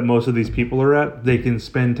wealth that most of these people are at. They can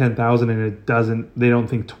spend $10,000 and they don't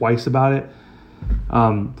think twice about it.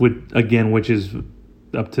 Which is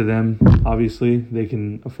up to them. Obviously, they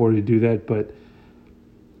can afford to do that, but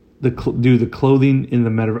the clothing in the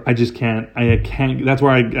metaverse, I just can't. I can't. That's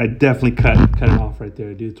where I definitely cut it off right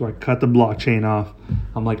there, dude. That's where I cut the blockchain off.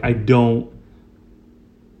 I'm like, I don't.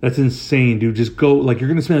 That's insane, dude. Just go. Like, you're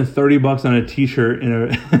gonna spend $30 on a T-shirt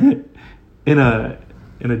in a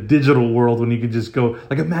digital world when you could just go.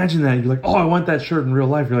 Like, imagine that. You're like, oh, I want that shirt in real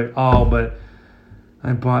life. You're like, oh, but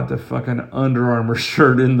I bought the fucking Under Armour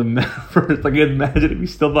shirt in the metaverse. Like, imagine if you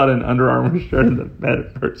still bought an Under Armour shirt in the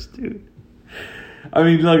metaverse, dude. I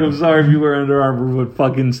mean, like, I'm sorry if you wear Under Armour, but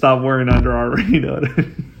fucking stop wearing Under Armour. You know what I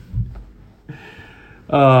mean?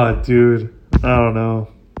 Oh, dude. I don't know.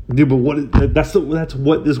 Dude, but that's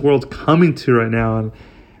what this world's coming to right now. And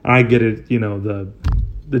I get it,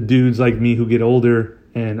 the dudes like me who get older,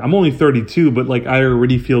 and I'm only 32, but like I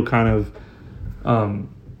already feel kind of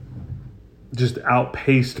just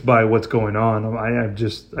outpaced by what's going on. I'm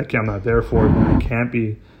not there for it. I can't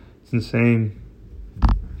be. It's insane.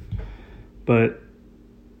 But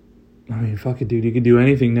I mean, fuck it, dude. You can do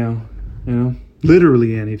anything now,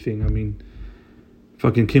 literally anything. I mean,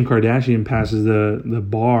 fucking Kim Kardashian passes the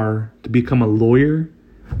bar to become a lawyer,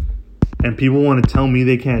 and people want to tell me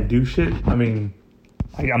they can't do shit. I mean,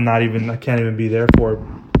 I can't even be there for it.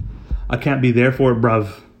 I can't be there for it,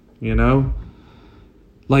 bruv.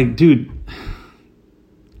 Like, dude,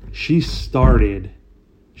 she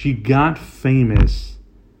got famous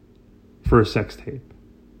for a sex tape.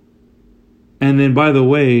 And then, by the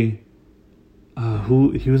way,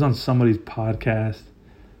 he was on somebody's podcast.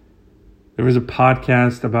 There was a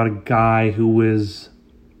podcast about a guy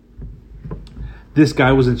this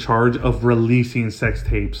guy was in charge of releasing sex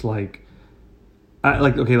tapes, like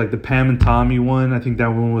the Pam and Tommy one. I think that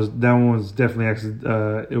one was definitely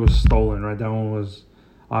it was stolen, right? That one was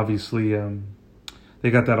obviously they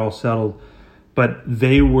got that all settled, but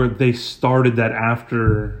they started that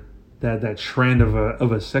after that trend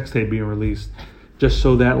of a sex tape being released, just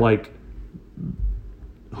so that like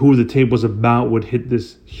who the tape was about would hit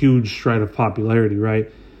this huge stride of popularity, right?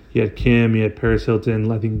 You had Kim, you had Paris Hilton.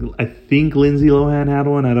 I think Lindsay Lohan had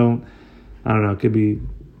one. I don't know.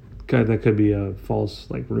 That could be a false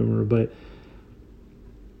like rumor, but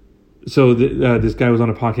so this guy was on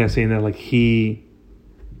a podcast saying that like he,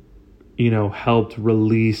 helped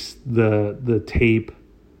release the tape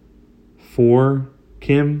for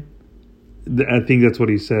Kim. I think that's what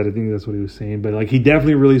he said. I think that's what he was saying. But like he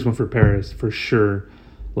definitely released one for Paris for sure.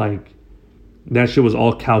 Like that shit was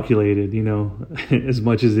all calculated, as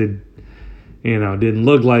much as it, didn't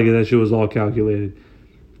look like it. That shit was all calculated.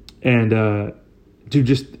 And dude,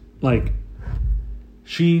 just like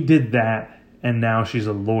she did that, and now she's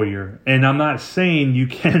a lawyer. And I'm not saying you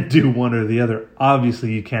can't do one or the other.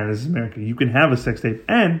 Obviously you can. This is America. You can have a sex tape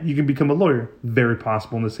and you can become a lawyer. Very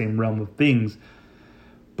possible in the same realm of things.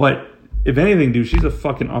 But if anything, dude, she's a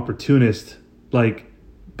fucking opportunist. Like,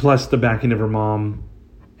 plus the backing of her mom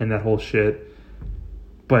and that whole shit.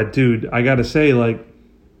 But dude, I gotta say, like,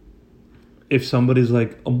 if somebody's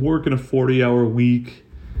like, I'm working a 40-hour week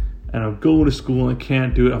and I'm going to school and I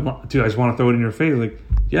can't do it, I just want to throw it in your face. Like,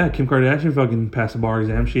 yeah, Kim Kardashian fucking passed the bar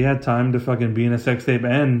exam. She had time to fucking be in a sex tape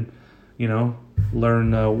and, learn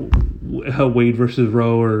Wade versus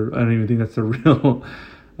Roe, or I don't even think that's a real,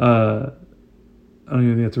 I don't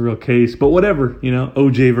even think that's a real case. But whatever,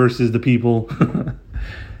 OJ versus the people.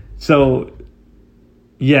 So,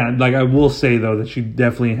 yeah, like I will say though that she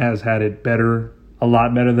definitely has had it better, a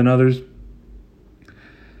lot better than others.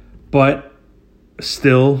 But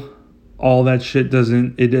still, all that shit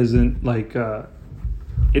doesn't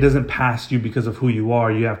pass you because of who you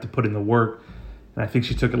are. You have to put in the work. And I think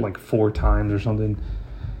she took it like 4 times or something.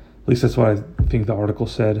 At least that's what I think the article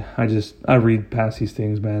said. I read past these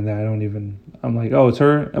things, man. I'm like, oh, it's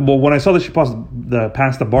her. Well, when I saw that she passed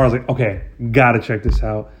the bar, I was like, okay, gotta check this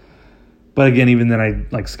out. But again, even then I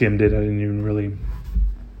like skimmed it. I didn't even really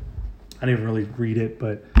read it.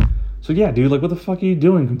 But so yeah, dude, like what the fuck are you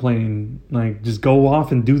doing complaining? Like just go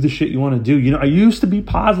off and do the shit you want to do. I used to be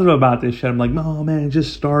positive about this shit. I'm like, no man,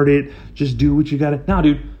 just start it. Just do what you gotta. Nah,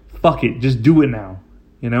 dude, fuck it. Just do it now.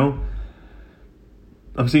 I'm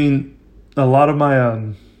seeing a lot of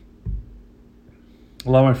my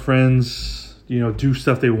friends, do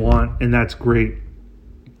stuff they want, and that's great.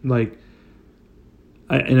 Like,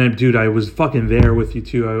 I was fucking there with you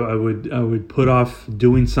too. I would put off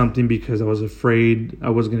doing something because I was afraid I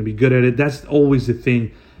wasn't going to be good at it. That's always the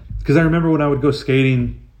thing. Because I remember when I would go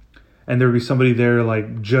skating, and there'd be somebody there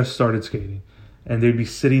like just started skating, and they'd be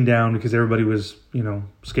sitting down because everybody was, you know,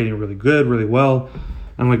 skating really good, really well.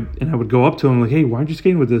 And I would go up to them like, hey, why aren't you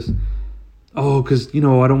skating with this? Oh, because, you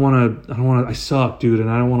know, I suck, dude, and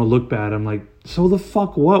I don't want to look bad. I'm like, so the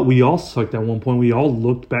fuck what? We all sucked at one point. We all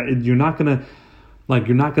looked bad. You're not gonna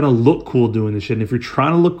look cool doing this shit. And if you're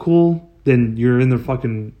trying to look cool, then you're in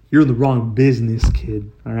the wrong business,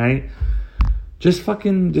 kid. All right? Just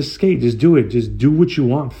skate. Just do it. Just do what you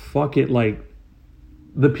want. Fuck it. Like,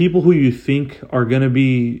 the people who you think are gonna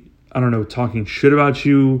be, I don't know, talking shit about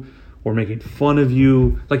you or making fun of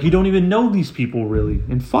you, like, you don't even know these people really,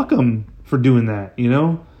 and fuck them for doing that, you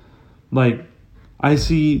know? Like, I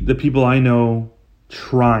see the people I know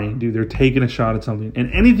trying, dude. They're taking a shot at something.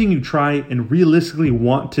 And anything you try and realistically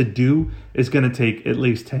want to do is going to take at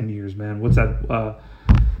least 10 years, man. What's that?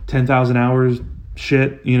 10,000 hours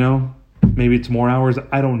shit, you know? Maybe it's more hours.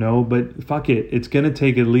 I don't know. But fuck it. It's going to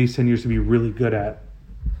take at least 10 years to be really good at.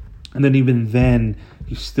 And then even then,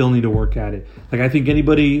 you still need to work at it. Like, I think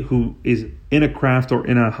anybody who is in a craft or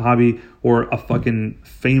in a hobby or a fucking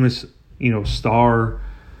famous, you know, star,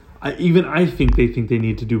 I think they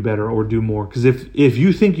need to do better or do more. Because if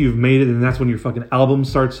you think you've made it, then that's when your fucking albums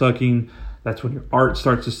start sucking. That's when your art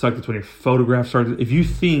starts to suck. That's when your photographs start to... If you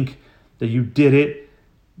think that you did it,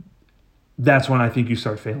 that's when I think you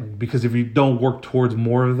start failing. Because if you don't work towards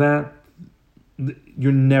more of that,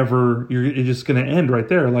 you're just going to end right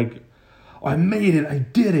there. Like, oh, I made it, I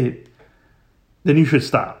did it. Then you should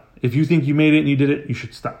stop. If you think you made it and you did it, you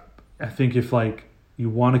should stop. I think if, like,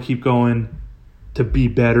 you want to keep going, to be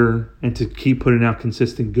better and to keep putting out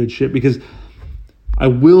consistent good shit, because I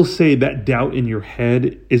will say that doubt in your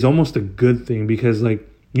head is almost a good thing, because like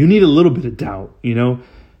you need a little bit of doubt, you know,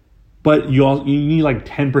 but you need like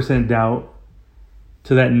 10% doubt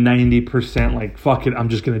to that 90% like, fuck it, I'm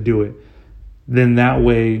just going to do it. Then that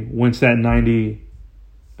way, once that 90,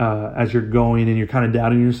 as you're going and you're kind of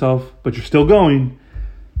doubting yourself, but you're still going,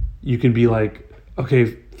 you can be like,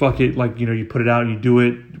 okay, fuck it, like, you know, you put it out and you do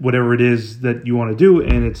it, whatever it is that you want to do,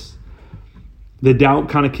 and it's, the doubt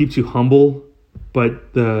kind of keeps you humble,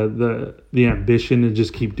 but the ambition to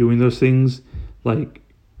just keep doing those things, like,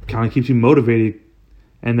 kind of keeps you motivated,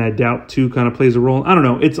 and that doubt too kind of plays a role. I don't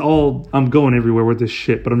know, it's all, I'm going everywhere with this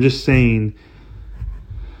shit, but I'm just saying,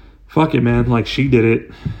 fuck it, man, like, she did it,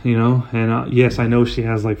 you know, and yes, I know she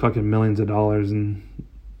has like fucking millions of dollars and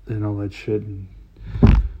all that shit,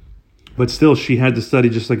 but still, she had to study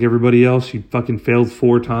just like everybody else. She fucking failed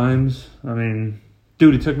 4 times. I mean,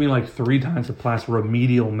 dude, it took me like 3 times to pass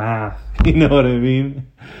remedial math. You know what I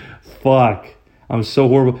mean? Fuck. I'm so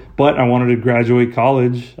horrible. But I wanted to graduate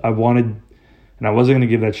college. And I wasn't going to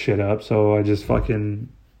give that shit up. So I just fucking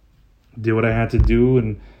did what I had to do.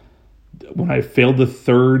 And when I failed I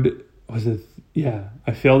failed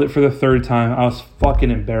it for the 3rd time. I was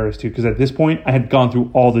fucking embarrassed too. Because at this point, I had gone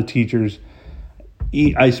through all the teachers.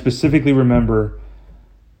 I specifically remember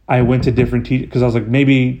I went to different teachers because I was like,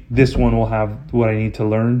 maybe this one will have what I need to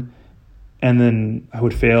learn. And then I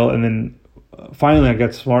would fail. And then finally I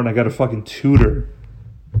got smart and I got a fucking tutor.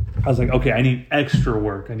 I was like, okay, I need extra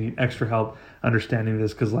work. I need extra help understanding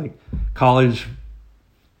this, because like college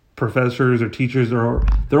professors or teachers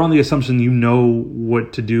they're on the assumption you know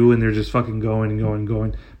what to do, and they're just fucking going and going and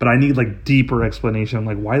going. But I need like deeper explanation. I'm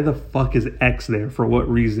like, why the fuck is X there? For what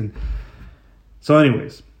reason? So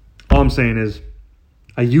anyways, all I'm saying is,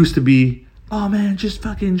 I used to be, oh man, just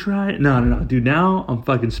fucking try it. No, dude, now I'm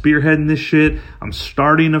fucking spearheading this shit. I'm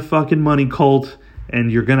starting a fucking money cult,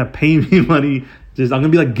 and you're gonna pay me money. I'm gonna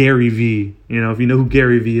be like Gary V. You know, if you know who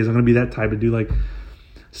Gary V is, I'm gonna be that type of dude. Like,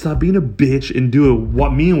 stop being a bitch and do it.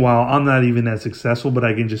 What? Meanwhile, I'm not even that successful, but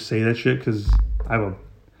I can just say that shit because I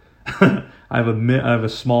have a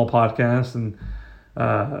small podcast and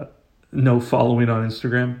no following on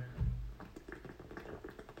Instagram.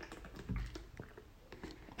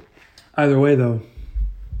 Either way, though,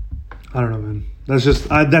 I don't know, man. That's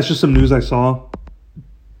just some news I saw.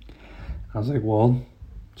 I was like, well,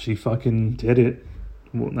 she fucking did it.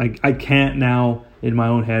 Like, I can't now, in my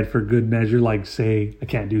own head, for good measure, like, say I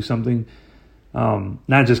can't do something.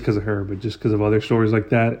 Not just because of her, but just because of other stories like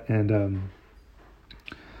that. And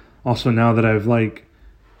also now that I've, like,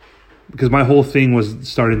 because my whole thing was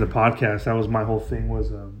starting the podcast. That was my whole thing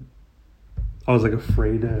was, I was, like,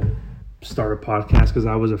 afraid to start a podcast because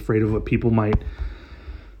I was afraid of what people might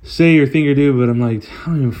say or think or do. But I'm like, I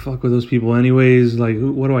don't even fuck with those people anyways. Like,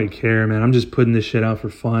 what do I care, man? I'm just putting this shit out for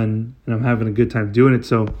fun, and I'm having a good time doing it.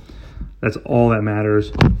 So that's all that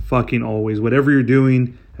matters. Fucking always. Whatever you're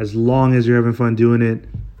doing, as long as you're having fun doing it,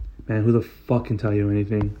 man, who the fuck can tell you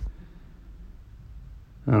anything?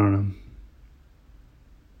 I don't know.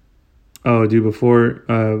 Oh, dude, before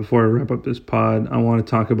I wrap up this pod, I want to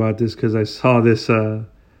talk about this because I saw this.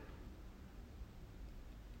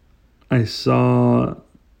 I saw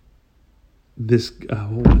this.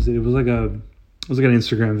 What was it? It was like an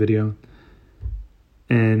Instagram video,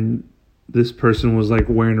 and this person was like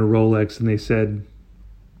wearing a Rolex, and they said,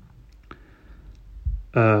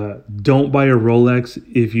 "Don't buy a Rolex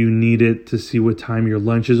if you need it to see what time your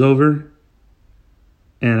lunch is over."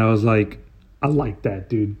 And I was like, I like that,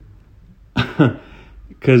 dude.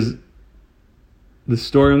 Because the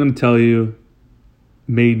story I'm going to tell you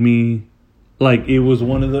made me, like, it was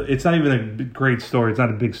one of the, it's not even a great story. It's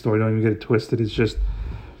not a big story. Don't even get it twisted. It's just,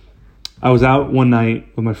 I was out one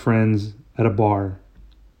night with my friends at a bar,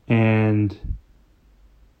 and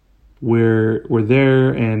we're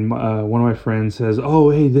there, and one of my friends says,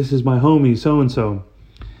 "Oh, hey, this is my homie, so-and-so."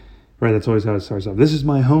 Right, that's always how it starts off. "This is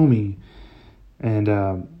my homie." And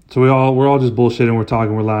so we're all just bullshitting, we're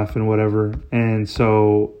talking, we're laughing, whatever. And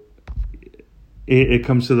so it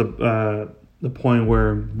comes to the point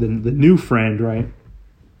where the new friend, right?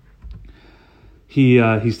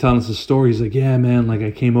 He's telling us a story. He's like, "Yeah, man, like I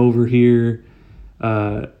came over here.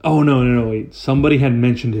 Oh no, wait. Somebody had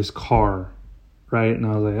mentioned his car, right?" And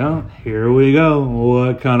I was like, "Oh, here we go.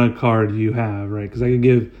 What kind of car do you have, right?" Because I could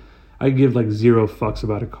give like zero fucks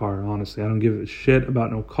about a car, honestly. I don't give a shit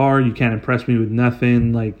about no car. You can't impress me with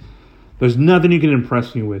nothing. Like, there's nothing you can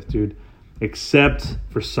impress me with, dude. Except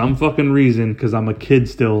for some fucking reason, because I'm a kid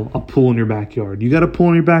still, a pool in your backyard. You got a pool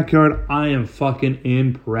in your backyard, I am fucking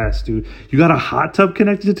impressed, dude. You got a hot tub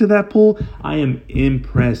connected to that pool, I am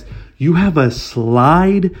impressed. You have a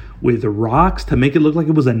slide with rocks to make it look like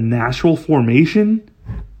it was a natural formation,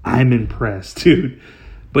 I'm impressed, dude.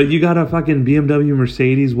 But you got a fucking BMW,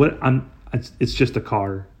 Mercedes. It's just a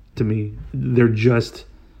car to me. They're just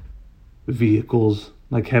vehicles,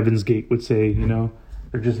 like Heaven's Gate would say, you know.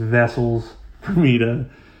 They're just vessels for me to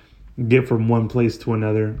get from one place to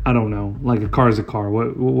another. I don't know. Like, a car is a car.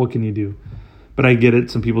 What can you do? But I get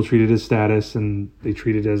it. Some people treat it as status, and they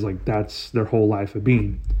treat it as like that's their whole life of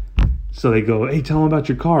being. So they go, "Hey, tell them about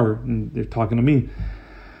your car." And they're talking to me.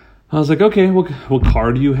 I was like, "Okay, what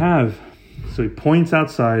car do you have?" So he points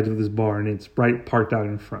outside of this bar, and it's right parked out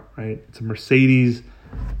in front, right? It's a Mercedes.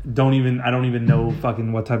 I don't even know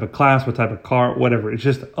fucking what type of class, what type of car, whatever. It's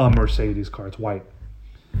just a Mercedes car. It's white.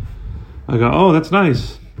 I go, "Oh, that's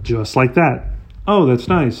nice." Just like that. "Oh, that's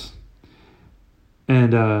nice."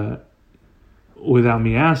 And without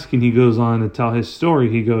me asking, he goes on to tell his story.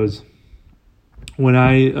 He goes, "When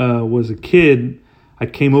I was a kid, I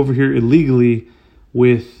came over here illegally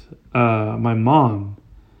with my mom.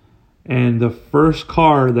 And the first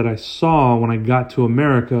car that I saw when I got to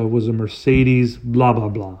America was a Mercedes, blah, blah,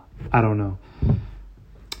 blah. I don't know."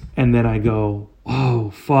 And then I go,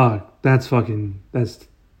 "Oh, fuck, that's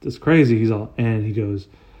crazy." He goes,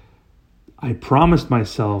 "I promised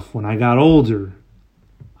myself when I got older,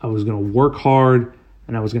 I was going to work hard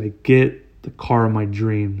and I was going to get the car of my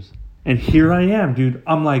dreams." And here I am, dude.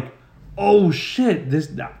 I'm like, oh shit, this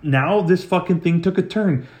fucking thing took a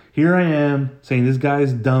turn. Here I am saying this guy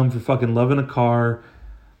is dumb for fucking loving a car.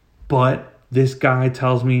 But this guy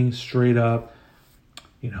tells me straight up,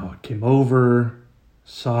 I came over,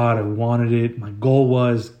 saw it, I wanted it. My goal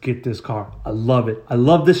was get this car. I love it. I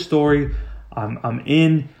love this story. I'm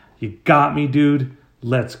in. You got me, dude.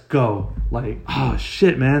 Let's go. Like, oh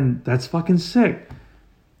shit, man. That's fucking sick.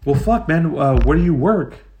 Well, fuck, man. Where do you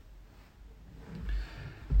work?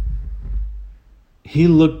 He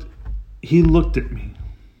looked at me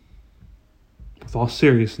with all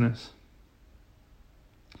seriousness,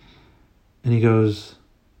 and he goes,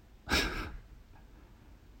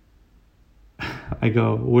 I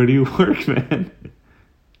go, "Where do you work, man?"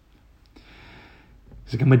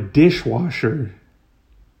 He's like, "I'm a dishwasher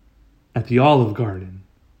at the Olive Garden."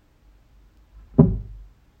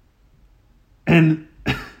 And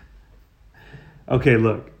okay,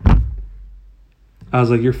 look, I was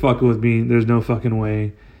like, "You're fucking with me. There's no fucking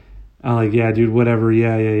way." I'm like, "Yeah, dude, whatever.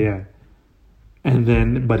 Yeah. And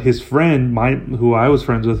then, but his friend, who I was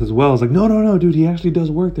friends with as well, was like, no, dude, he actually does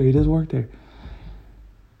work there. He does work there."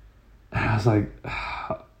 And I was like,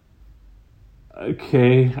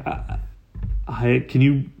 "Okay, can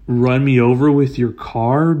you run me over with your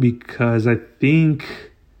car? Because I think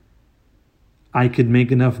I could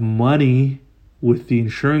make enough money with the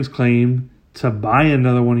insurance claim to buy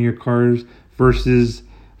another one of your cars versus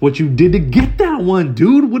what you did to get that one,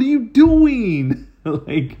 dude. What are you doing?"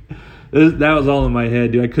 Like, that was all in my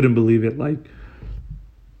head, dude. I couldn't believe it. Like,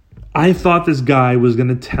 I thought this guy was going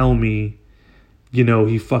to tell me,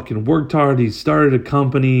 he fucking worked hard. He started a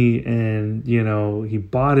company and, he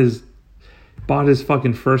bought his bought his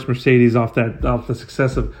fucking first Mercedes off the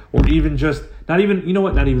success of, or even just not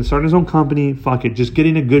even starting his own company. Fuck it, just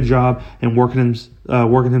getting a good job and working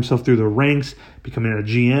himself through the ranks, becoming a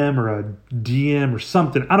GM or a DM or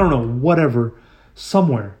something. I don't know, whatever,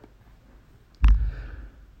 somewhere.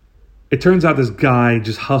 It turns out this guy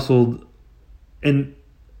just hustled and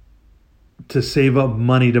to save up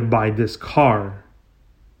money to buy this car.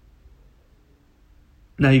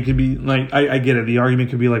 Now you could be like, I get it. The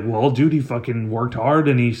argument could be like, well, dude, he fucking worked hard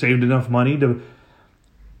and he saved enough money to...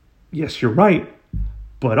 Yes, you're right.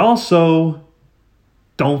 But also,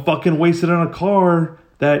 don't fucking waste it on a car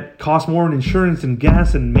that costs more in insurance and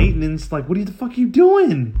gas and maintenance. Like, what the fuck are you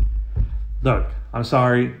doing? Look, I'm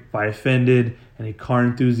sorry if I offended any car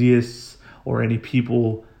enthusiasts or any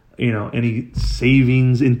people, any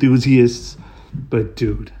savings enthusiasts. But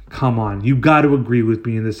dude, come on. You got to agree with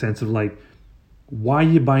me in the sense of like, why are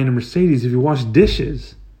you buying a Mercedes if you wash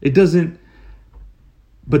dishes? It doesn't...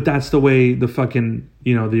 But that's the way the fucking,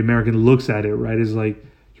 the American looks at it, right? Is like,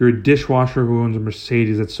 you're a dishwasher who owns a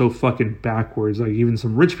Mercedes. That's so fucking backwards. Like, even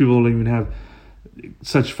some rich people don't even have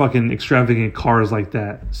such fucking extravagant cars like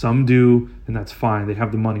that. Some do, and that's fine. They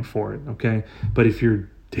have the money for it, okay? But if you're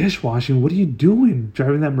dishwashing, what are you doing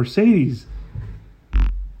driving that Mercedes?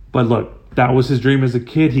 But look, that was his dream as a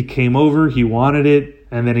kid. He came over, he wanted it,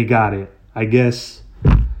 and then he got it. I guess,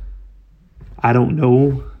 I don't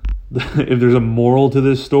know if there's a moral to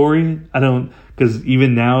this story. I don't, because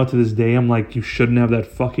even now to this day, I'm like, you shouldn't have that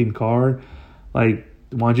fucking car. Like,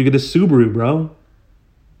 why don't you get a Subaru, bro?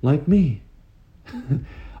 Like me.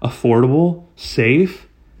 Affordable, safe.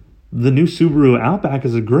 The new Subaru Outback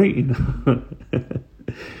is great,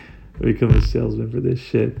 Become a salesman for this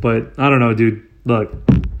shit. But I don't know, dude. Look,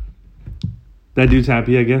 that dude's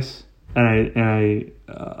happy, I guess. And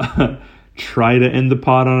I try to end the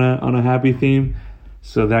pod on a happy theme.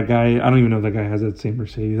 So that guy, I don't even know if that guy has that same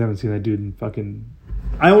Mercedes. I haven't seen that dude in fucking...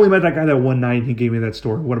 I only met that guy that one night and he gave me that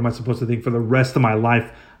story. What am I supposed to think for the rest of my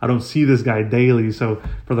life? I don't see this guy daily. So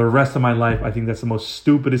for the rest of my life, I think that's the most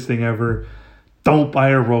stupidest thing ever. Don't buy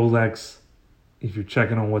a Rolex if you're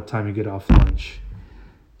checking on what time you get off lunch.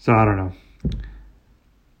 So I don't know.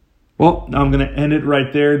 Well, I'm going to end it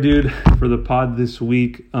right there, dude, for the pod this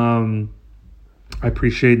week. I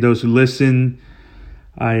appreciate those who listen.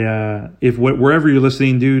 Wherever you're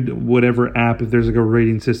listening, dude, whatever app, if there's like a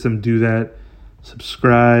rating system, do that.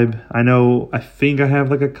 Subscribe. I think I have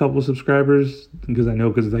like a couple subscribers because I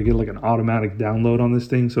get like an automatic download on this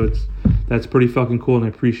thing. So that's pretty fucking cool and I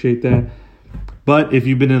appreciate that. But if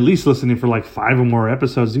you've been at least listening for like 5 or more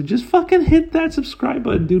episodes, dude, just fucking hit that subscribe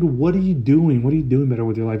button, dude. What are you doing? What are you doing better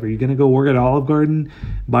with your life? Are you going to go work at Olive Garden,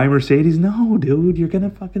 buy Mercedes? No, dude, you're going to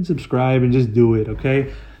fucking subscribe and just do it.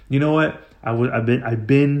 Okay. You know what? I've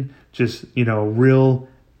been just, real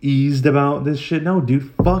eased about this shit. No,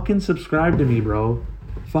 dude, fucking subscribe to me, bro.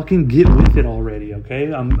 Fucking get with it already,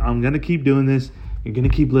 okay? I'm going to keep doing this. You're going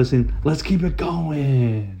to keep listening. Let's keep it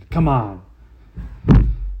going. Come on.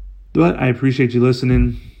 But I appreciate you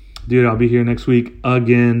listening. Dude, I'll be here next week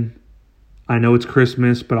again. I know it's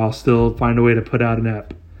Christmas, but I'll still find a way to put out an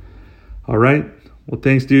app. All right? Well,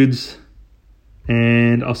 thanks, dudes.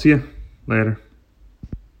 And I'll see you later.